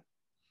have to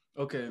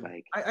Okay.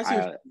 like I see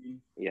what I you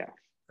mean. yeah.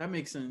 That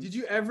makes sense. Did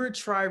you ever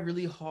try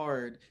really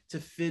hard to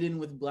fit in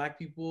with black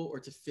people or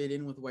to fit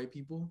in with white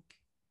people?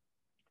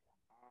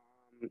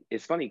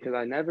 It's funny because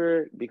I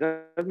never because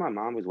my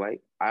mom was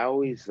white. I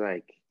always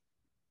like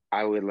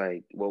I would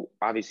like well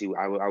obviously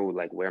I would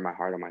like wear my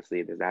heart on my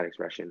sleeve. There's that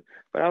expression,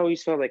 but I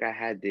always felt like I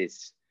had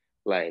this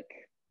like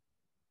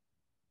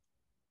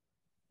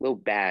little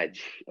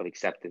badge of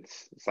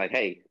acceptance. It's like,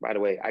 hey, by the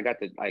way, I got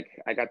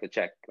the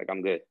check. Like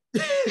I'm good.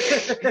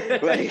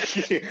 Like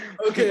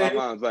my Okay.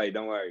 mom's like,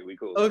 don't worry, we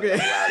cool. Like Okay. I'm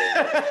allowed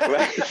in.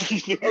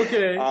 Like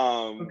Okay.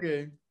 um,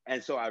 Okay.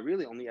 and so I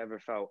really only ever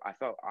felt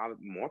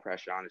more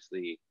pressure,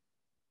 honestly,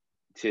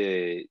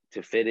 to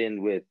fit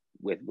in with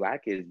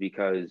black kids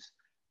because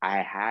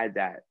I had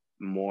that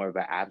more of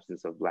an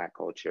absence of black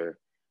culture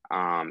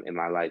in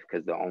my life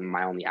because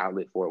my only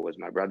outlet for it was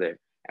my brother.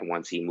 And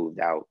once he moved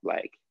out,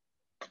 like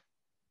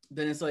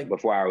Then it's like,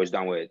 before I was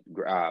done with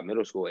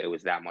middle school, it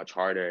was that much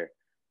harder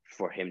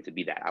for him to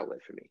be that outlet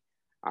for me.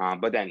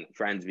 But then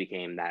friends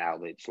became that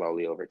outlet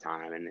slowly over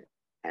time,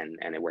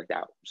 and it worked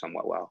out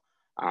somewhat well.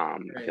 I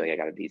feel right. like I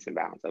got a decent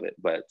balance of it,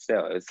 but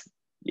still, it's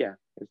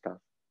tough.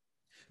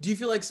 Do you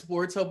feel like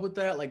sports help with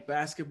that, like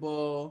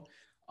basketball,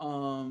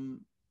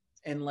 um,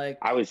 and like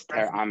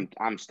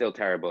I'm still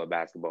terrible at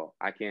basketball.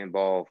 I can't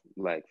ball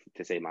like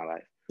to save my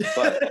life,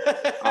 but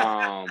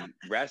Okay.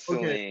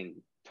 wrestling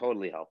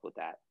totally helped with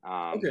that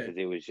Okay. because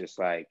it was just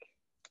like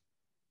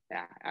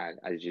yeah,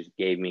 I just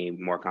gave me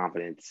more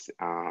confidence.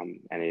 And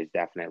it's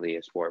definitely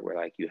a sport where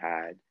like you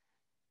had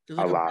There's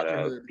a like a lot of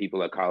brotherhood.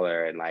 people of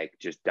color and like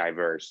just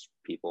diverse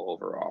people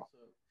overall.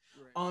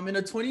 In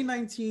a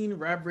 2019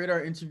 Rap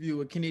Radar interview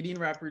with Canadian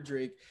rapper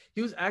Drake,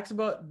 he was asked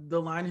about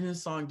the line in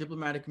his song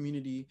Diplomatic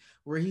Community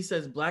where he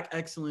says black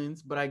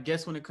excellence, but I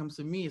guess when it comes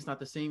to me, it's not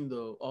the same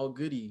though, all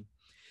goody.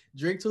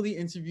 Drake told the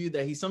interview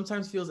that he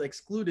sometimes feels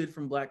excluded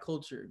from black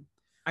culture.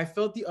 I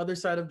felt the other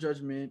side of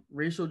judgment,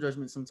 racial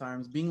judgment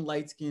sometimes, being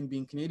light skinned,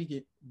 being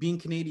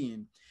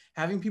Canadian,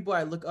 having people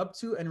I look up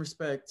to and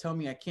respect tell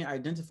me I can't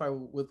identify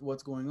with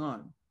what's going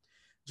on.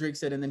 Drake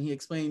said, and then he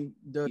explained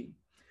the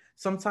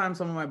sometimes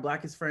some of my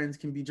blackest friends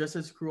can be just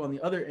as cruel on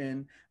the other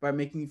end by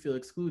making you feel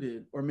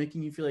excluded or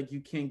making you feel like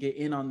you can't get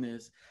in on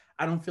this.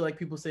 I don't feel like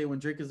people say when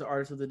Drake is the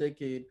artist of the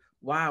decade,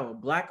 wow, a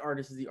black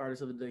artist is the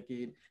artist of the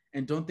decade,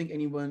 and don't think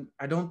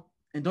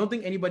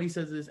anybody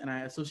says this, and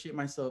I associate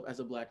myself as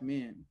a black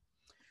man.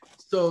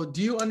 So,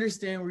 do you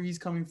understand where he's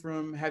coming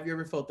from? Have you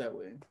ever felt that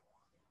way?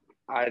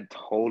 I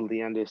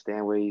totally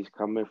understand where he's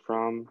coming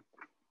from,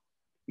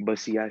 but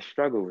see, I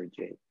struggle with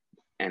Jake.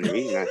 And the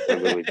reason I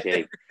struggle with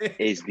Jake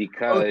is Okay.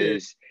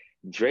 because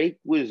Drake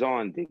was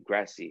on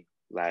Degrassi.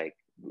 Like,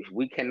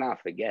 we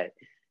cannot forget.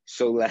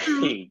 So, like,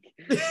 True.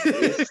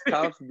 it's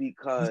tough This is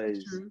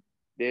because true.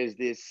 there's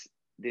this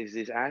there's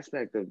this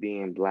aspect of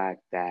being black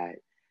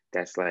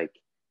that's like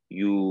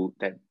you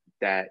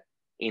that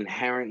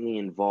inherently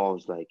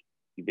involves like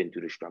you've been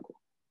through the struggle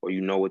or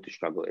you know what the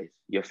struggle is.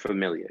 You're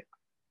familiar.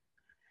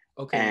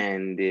 Okay.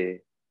 And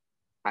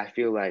I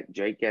feel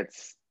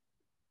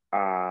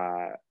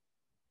uh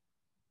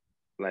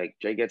like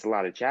Drake gets a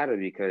lot of chatter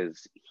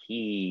because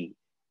he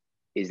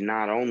is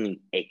not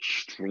only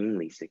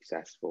extremely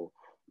successful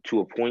to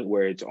a point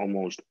where it's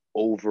almost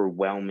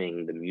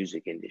overwhelming the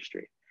music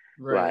industry.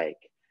 Right.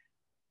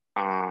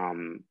 Like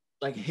um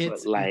Like but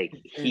hits like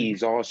and he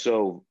is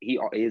also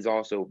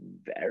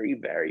very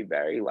very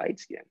very light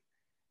skinned.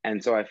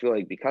 And so I feel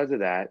like because of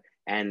that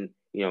and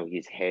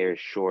his hair is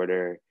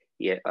shorter,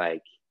 he had,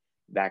 like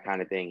that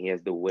kind of thing. He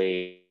has the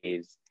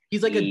waves. he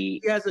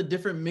He has a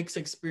different mixed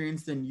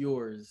experience than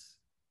yours.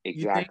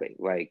 You think? Exactly,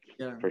 like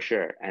Yeah. for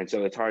sure. And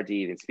so it's hard to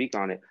even speak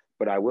on it.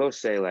 But I will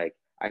say, like,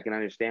 I can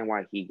understand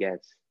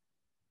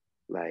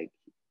like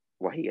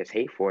why he gets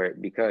hate for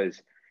it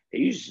because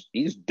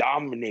he's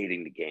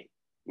dominating the game.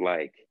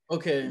 Like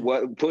Okay.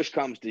 what push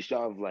comes to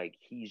shove, like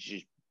he's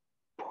just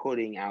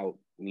putting out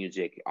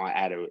music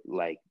at a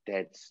like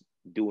that's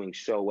doing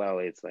so well.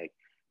 It's like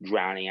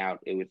drowning out.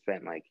 It was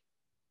spent like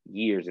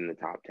years in the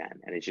top 10,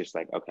 and it's just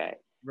like okay,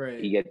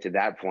 you Right. get to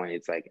that point,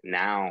 it's like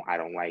now I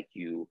don't like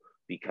you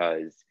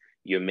because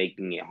you're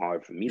making it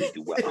hard for me to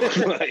do well.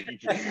 Like,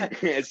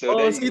 so Oh,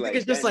 then so you think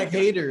it's just then you like can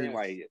understand haters?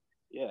 why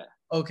yeah.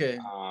 Okay.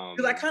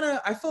 Because Um,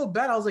 I felt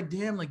bad. I was like,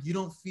 damn, like you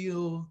don't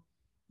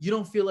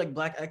feel like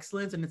black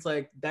excellence, and it's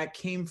like that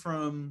came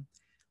from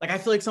like I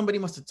feel like somebody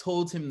must have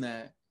told him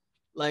that.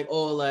 Like,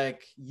 oh,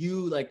 like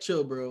you like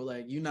chill, bro.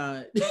 Like you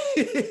not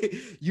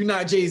you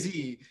not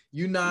Jay-Z.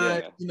 You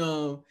not,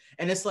 yeah,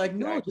 and it's like,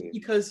 no, just exactly.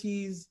 because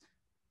he's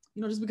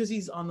just because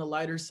he's on the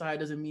lighter side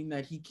doesn't mean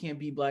that he can't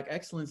be Black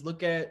excellence.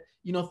 Look at,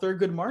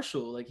 Thurgood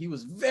Marshall. Like, he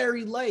was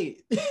very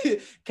light.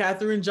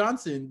 Katherine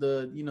Johnson,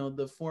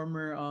 the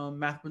former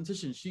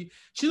mathematician, she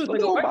looked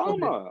Look like at a white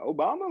woman.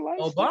 Obama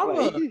light skin.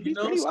 Like, Obama, he's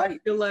pretty so I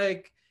light. feel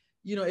like,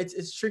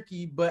 it's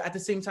tricky, but at the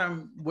same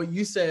time, what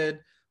you said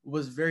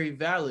was very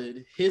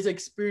valid. His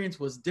experience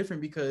was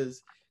different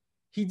because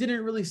he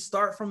didn't really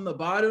start from the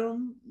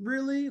bottom,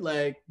 really.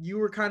 Like, you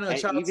were kind of a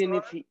And child even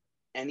star.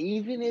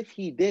 if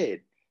he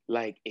did,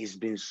 like, it's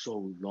been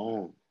so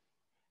long.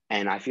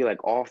 And I feel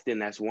like often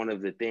that's one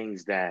of the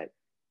things that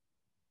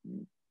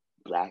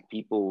Black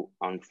people,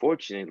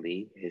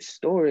 unfortunately,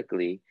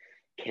 historically,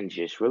 can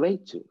just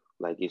relate to.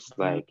 Like, it's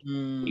like,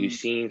 you Mm,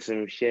 seen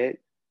some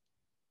shit,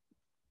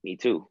 me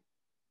too.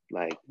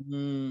 Like,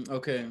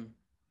 okay.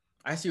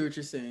 I see what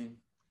you're saying.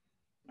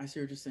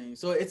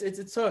 So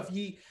it's tough.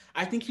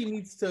 I think he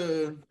needs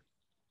to,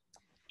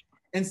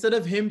 instead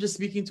of him just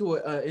speaking to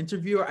a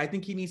interviewer, I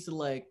think he needs to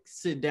like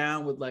sit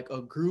down with like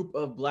a group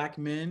of Black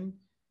men,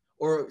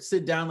 or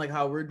sit down like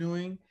how we're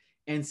doing,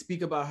 and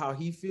speak about how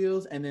he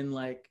feels, and then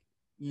like,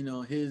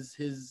 his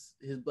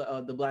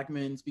the Black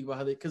men speak about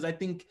how they, because I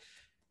think,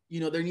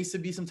 there needs to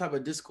be some type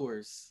of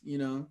discourse,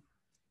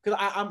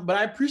 because but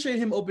I appreciate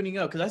him opening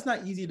up, because that's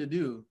not easy to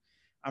do.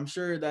 I'm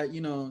sure that,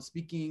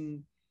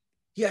 speaking,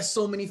 he has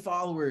so many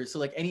followers, so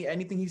like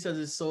anything he says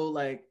is so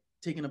like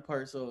taken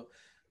apart. So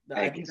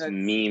I think it's that's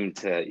meme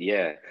to,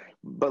 yeah.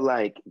 But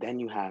like, then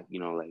you have,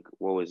 like,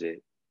 what was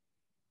it?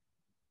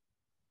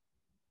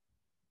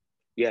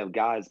 You have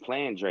guys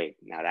playing Drake.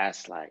 Now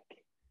that's like,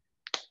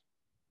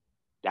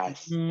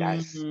 that's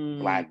mm,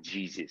 Black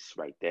Jesus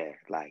right there.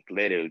 Like,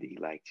 literally,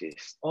 like,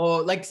 just oh,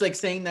 like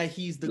saying that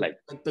he's the like,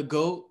 like the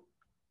goat.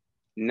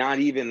 not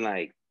even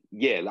like,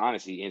 yeah,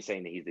 honestly,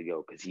 insane that he's the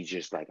GOAT, because he's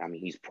just like, I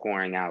mean, he's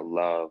pouring out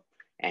love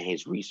and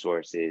his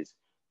resources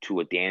to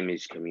a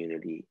damaged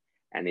community.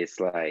 And it's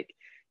like,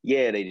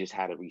 yeah, they just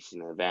had a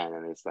recent event,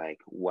 and it's like,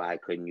 why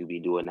couldn't you be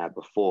doing that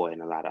before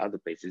in a lot of other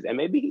places? And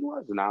maybe he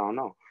was, and I don't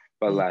know.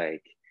 But Mm.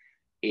 like,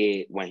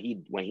 when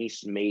he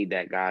made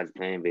that God's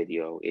Plan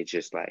video, it's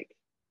just like,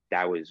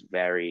 that was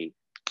very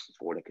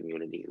for the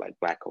community, like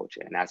Black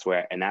culture. And that's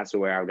where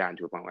I've gotten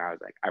to a point where I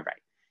was like, all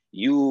right,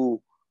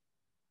 you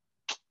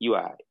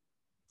are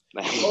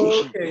Oh,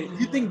 right. okay,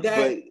 you think that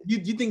But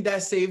you think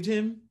that saved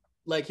him,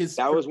 like his.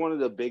 that was one of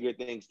the bigger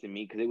things to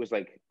me, because it was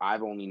like,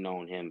 I've only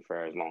known him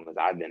for as long as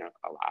I've been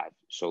alive.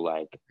 So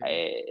like,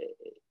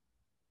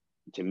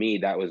 to me,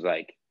 that was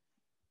like,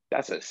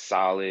 that's a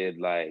solid,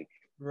 like,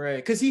 Right,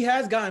 because he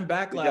has gotten good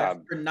backlash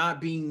job. for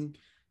not being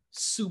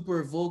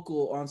super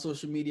vocal on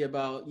social media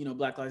about,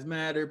 Black Lives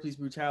Matter, police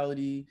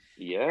brutality,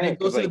 and Yeah, it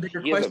because goes to the like,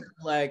 bigger he has a question,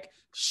 like,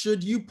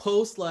 should you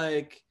post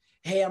like,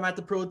 "Hey, I'm at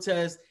the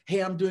protest.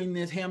 Hey, I'm doing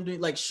this. Hey, I'm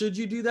doing," like, should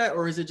you do that,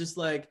 or is it just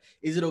like,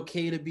 is it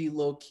okay to be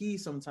low key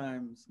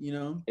sometimes?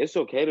 it's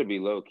okay to be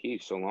low key,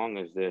 so long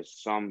as there's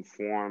some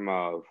form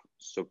of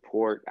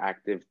support,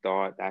 active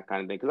thought, that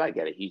kind of thing. Because I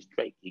get it, he's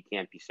Drake. He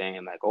can't be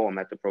saying like, "Oh, I'm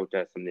at the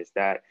protest and this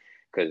that,"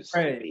 because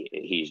Right,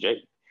 he's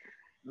Drake.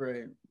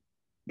 right.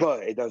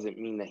 But it doesn't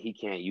mean that he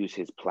can't use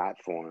his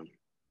platform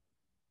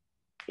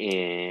That's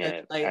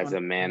in light as on.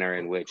 a manner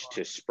in which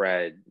to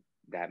spread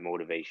that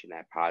motivation,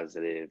 that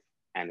positive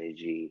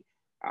energy,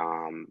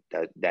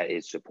 that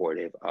is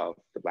supportive of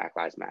the Black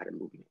Lives Matter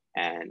movement,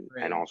 and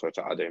Right. all sorts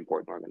of other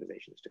important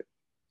organizations too.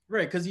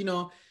 Right, because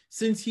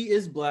since he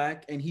is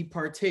Black and he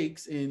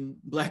partakes in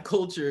Black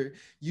culture,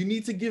 you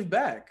need to give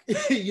back.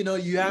 You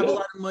have a Yeah,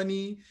 lot of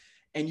money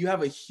and you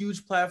have a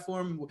huge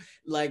platform.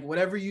 Like,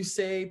 whatever you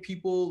say,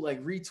 people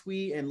like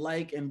retweet and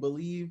like and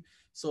believe.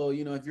 So,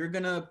 if you're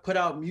gonna put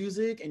out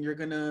music and you're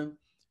gonna,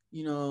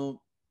 you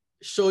know,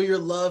 show your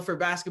love for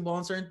basketball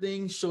and certain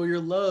things, show your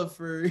love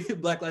for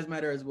Black Lives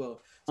Matter as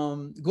well.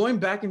 Going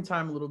back in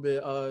time a little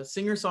bit,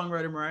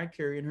 singer-songwriter Mariah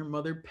Carey and her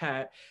mother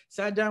Pat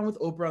sat down with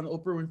Oprah on the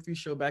Oprah Winfrey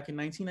Show back in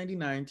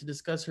 1999 to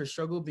discuss her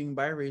struggle being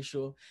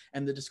biracial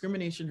and the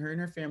discrimination her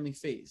and her family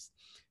faced.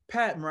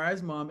 Pat,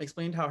 Mariah's mom,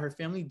 explained how her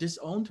family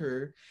disowned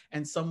her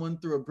and someone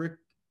threw a brick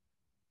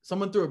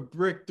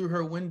through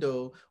her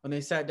window when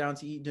they sat down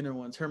to eat dinner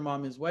once. Her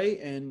mom is white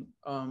and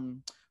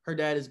her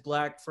dad is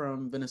Black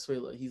from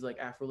Venezuela. He's like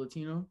Afro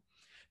Latino.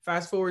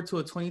 Fast forward to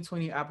a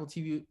 2020 Apple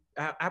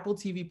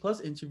TV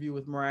Plus interview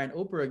with Mariah and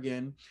Oprah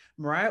again.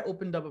 Mariah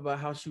opened up about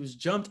how she was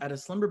jumped at a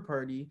slumber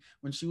party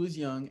when she was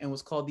young and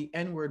was called the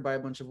N-word by a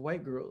bunch of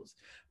white girls.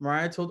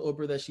 Mariah told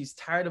Oprah that she's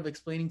tired of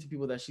explaining to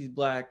people that she's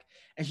Black,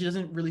 and she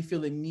doesn't really feel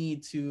the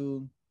need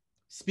to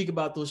speak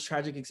about those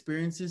tragic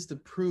experiences to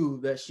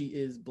prove that she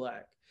is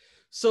Black.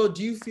 So,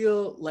 do you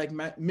feel like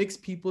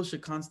mixed people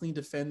should constantly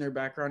defend their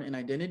background and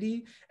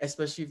identity,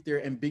 especially if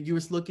they're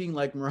ambiguous looking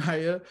like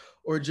Mariah,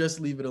 or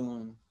just leave it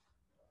alone?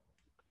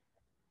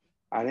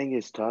 I think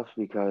it's tough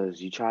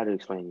because you try to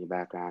explain your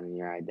background and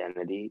your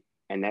identity,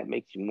 and that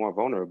makes you more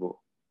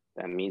vulnerable.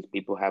 That means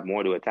people have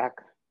more to attack,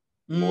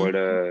 more Mm,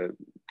 to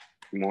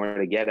more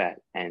to get at,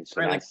 and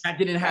so right, like that's that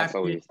didn't that's happen.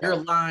 always You're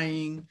tough.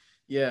 lying.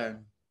 Yeah.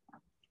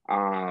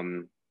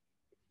 Um,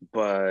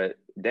 but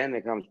then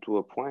it comes to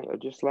a point of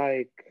just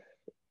like,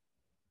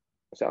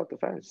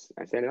 self-defense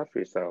and standing up for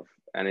yourself.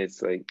 And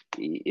it's like,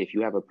 if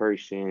you have a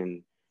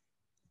person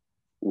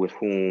with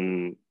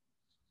whom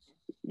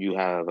you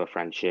have a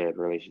friendship,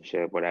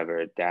 relationship,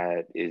 whatever,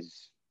 that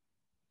is,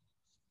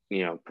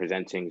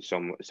 presenting so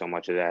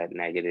much of that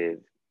negative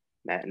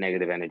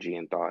energy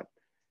and thought,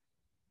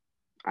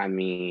 I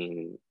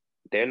mean,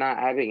 they're not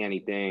having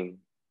anything.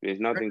 There's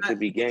nothing to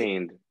be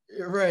gained.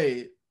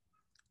 Right.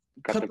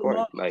 Cut Cut the them cord.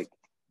 off. Like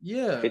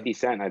Yeah. 50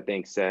 Cent, I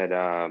think, said,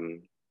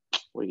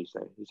 what did he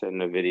say? He said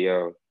in a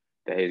video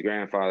that his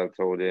grandfather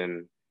told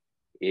him,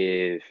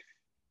 if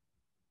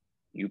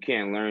you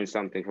can't learn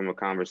something from a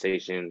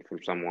conversation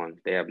from someone,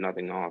 they have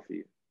nothing to offer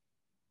you.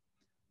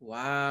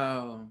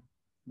 Wow.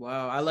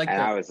 Wow. I like And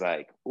that. I was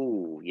like,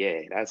 ooh,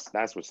 yeah,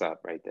 that's what's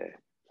up right there.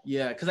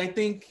 Yeah. Because I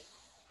think,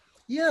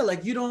 yeah,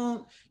 like you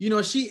don't,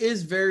 she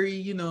is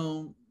very,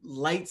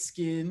 light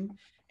skinned,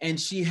 and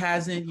she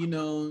hasn't,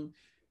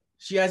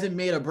 she hasn't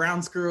made a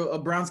brown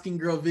skin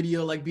girl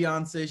video like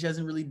Beyonce. She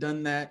hasn't really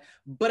done that.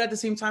 But at the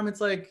same time,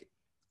 it's like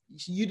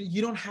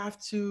you don't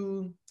have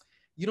to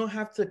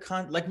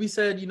like we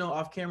said,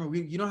 off camera,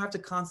 you don't have to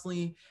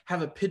constantly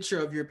have a picture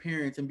of your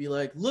parents and be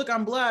like, look,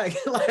 I'm black,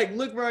 like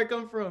look where I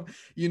come from.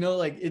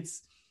 Like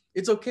it's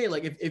okay.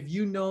 Like if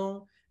you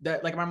know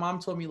that, like my mom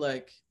told me,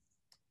 like,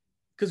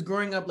 because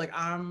growing up, like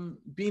I'm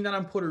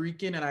Puerto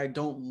Rican and I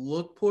don't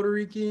look Puerto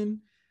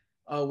Rican,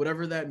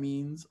 whatever that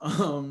means.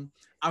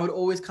 I would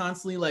always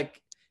constantly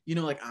like,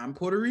 like I'm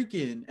Puerto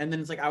Rican, and then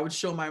it's like I would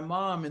show my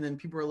mom, and then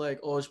people are like,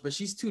 oh, but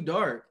she's too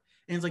dark,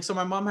 and it's like, so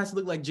my mom has to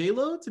look like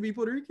J-Lo to be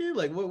Puerto Rican.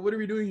 Like, what are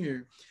we doing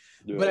here?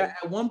 Yeah. But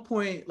at one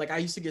point, like I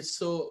used to get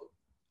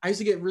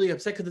really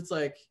upset because it's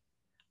like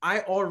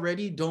I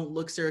already don't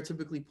look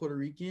stereotypically Puerto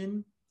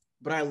Rican,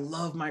 but I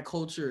love my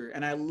culture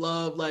and I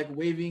love like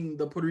waving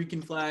the Puerto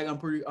Rican flag on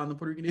the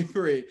Puerto Rican Day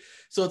Parade.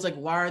 So it's like,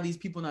 why are these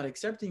people not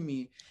accepting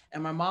me?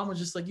 And my mom was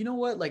just like, you know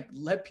what? Like,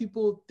 let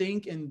people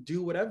think and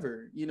do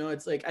whatever.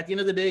 It's like at the end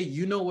of the day,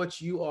 you know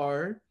what you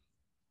are.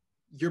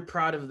 You're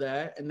proud of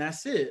that, and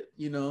that's it.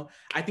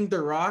 I think The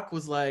Rock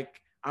was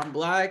like, I'm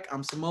black,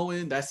 I'm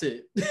Samoan, that's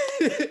it.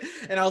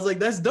 And I was like,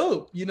 that's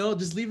dope.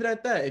 Just leave it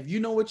at that. If you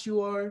know what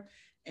you are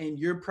and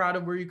you're proud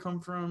of where you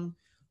come from,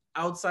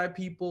 outside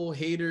people,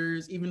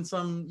 haters, even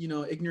some,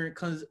 ignorant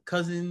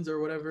cousins or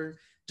whatever,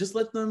 just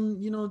let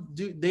them,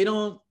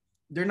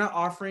 they're not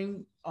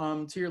offering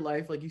to your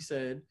life, like you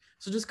said.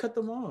 So just cut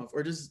them off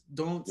or just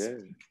don't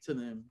speak to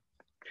them.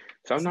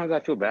 Sometimes I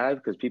feel bad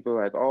because people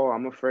are like, oh,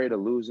 I'm afraid of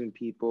losing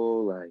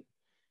people, like,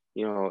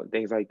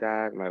 things like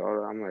that. Like,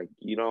 oh, I'm like,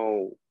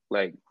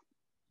 like,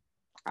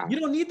 you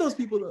don't need those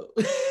people though.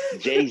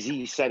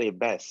 Jay-Z said it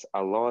best.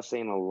 A loss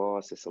ain't a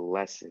loss, it's a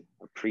lesson.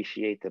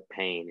 Appreciate the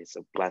pain, it's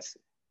a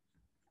blessing.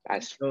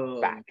 That's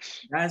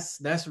facts.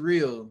 That's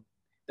real.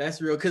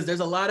 That's real. Because there's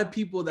a lot of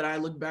people that I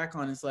look back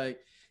on. It's like,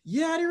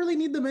 yeah, I didn't really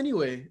need them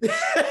anyway.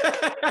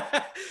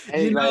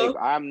 Hey, like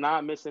I'm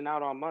not missing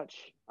out on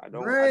much. I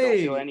don't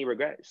feel any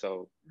regret.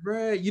 So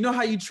right. You know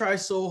how you try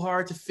so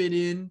hard to fit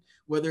in,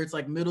 whether it's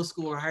like middle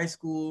school or high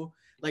school.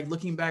 Like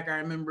looking back, I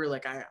remember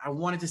like I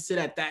wanted to sit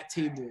at that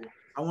table.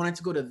 I wanted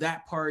to go to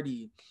that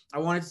party. I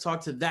wanted to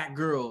talk to that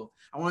girl.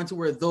 I wanted to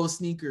wear those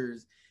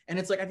sneakers. And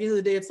it's like at the end of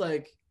the day, it's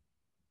like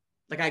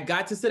I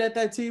got to sit at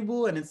that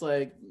table, and it's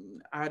like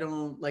I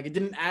don't like it.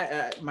 Didn't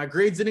my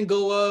grades didn't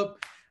go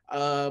up.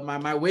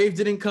 My wave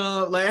didn't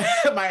come. Like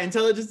my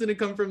intelligence didn't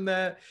come from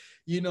that.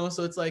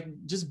 So it's like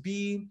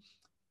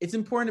it's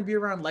important to be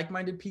around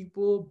like-minded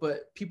people,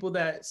 but people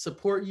that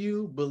support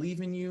you,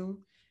 believe in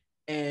you,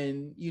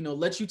 and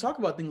let you talk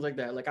about things like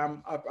that. Like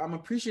I'm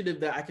appreciative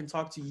that I can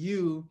talk to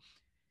you,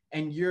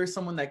 and you're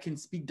someone that can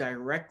speak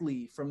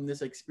directly from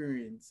this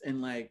experience,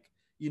 and like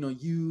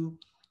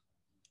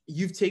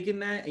you've taken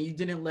that and you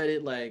didn't let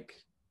it like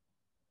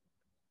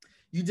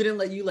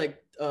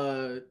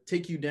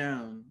take you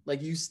down.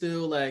 Like you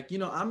still like,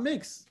 I'm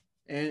mixed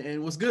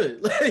and what's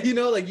good. Like,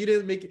 like you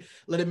didn't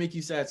let it make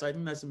you sad. So I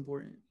think that's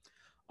important.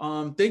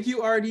 Thank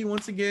you, Artie,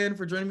 once again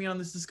for joining me on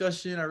this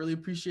discussion. I really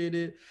appreciate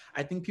it.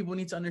 I think people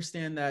need to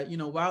understand that,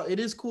 while it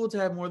is cool to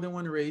have more than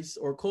one race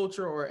or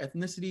culture or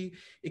ethnicity,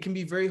 it can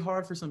be very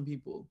hard for some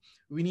people.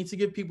 We need to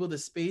give people the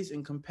space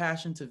and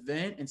compassion to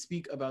vent and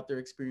speak about their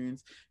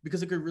experience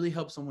because it could really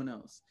help someone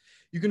else.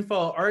 You can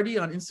follow Artie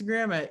on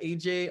Instagram at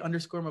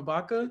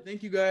AJ_Mabaka.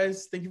 Thank you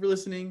guys. Thank you for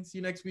listening. See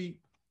you next week.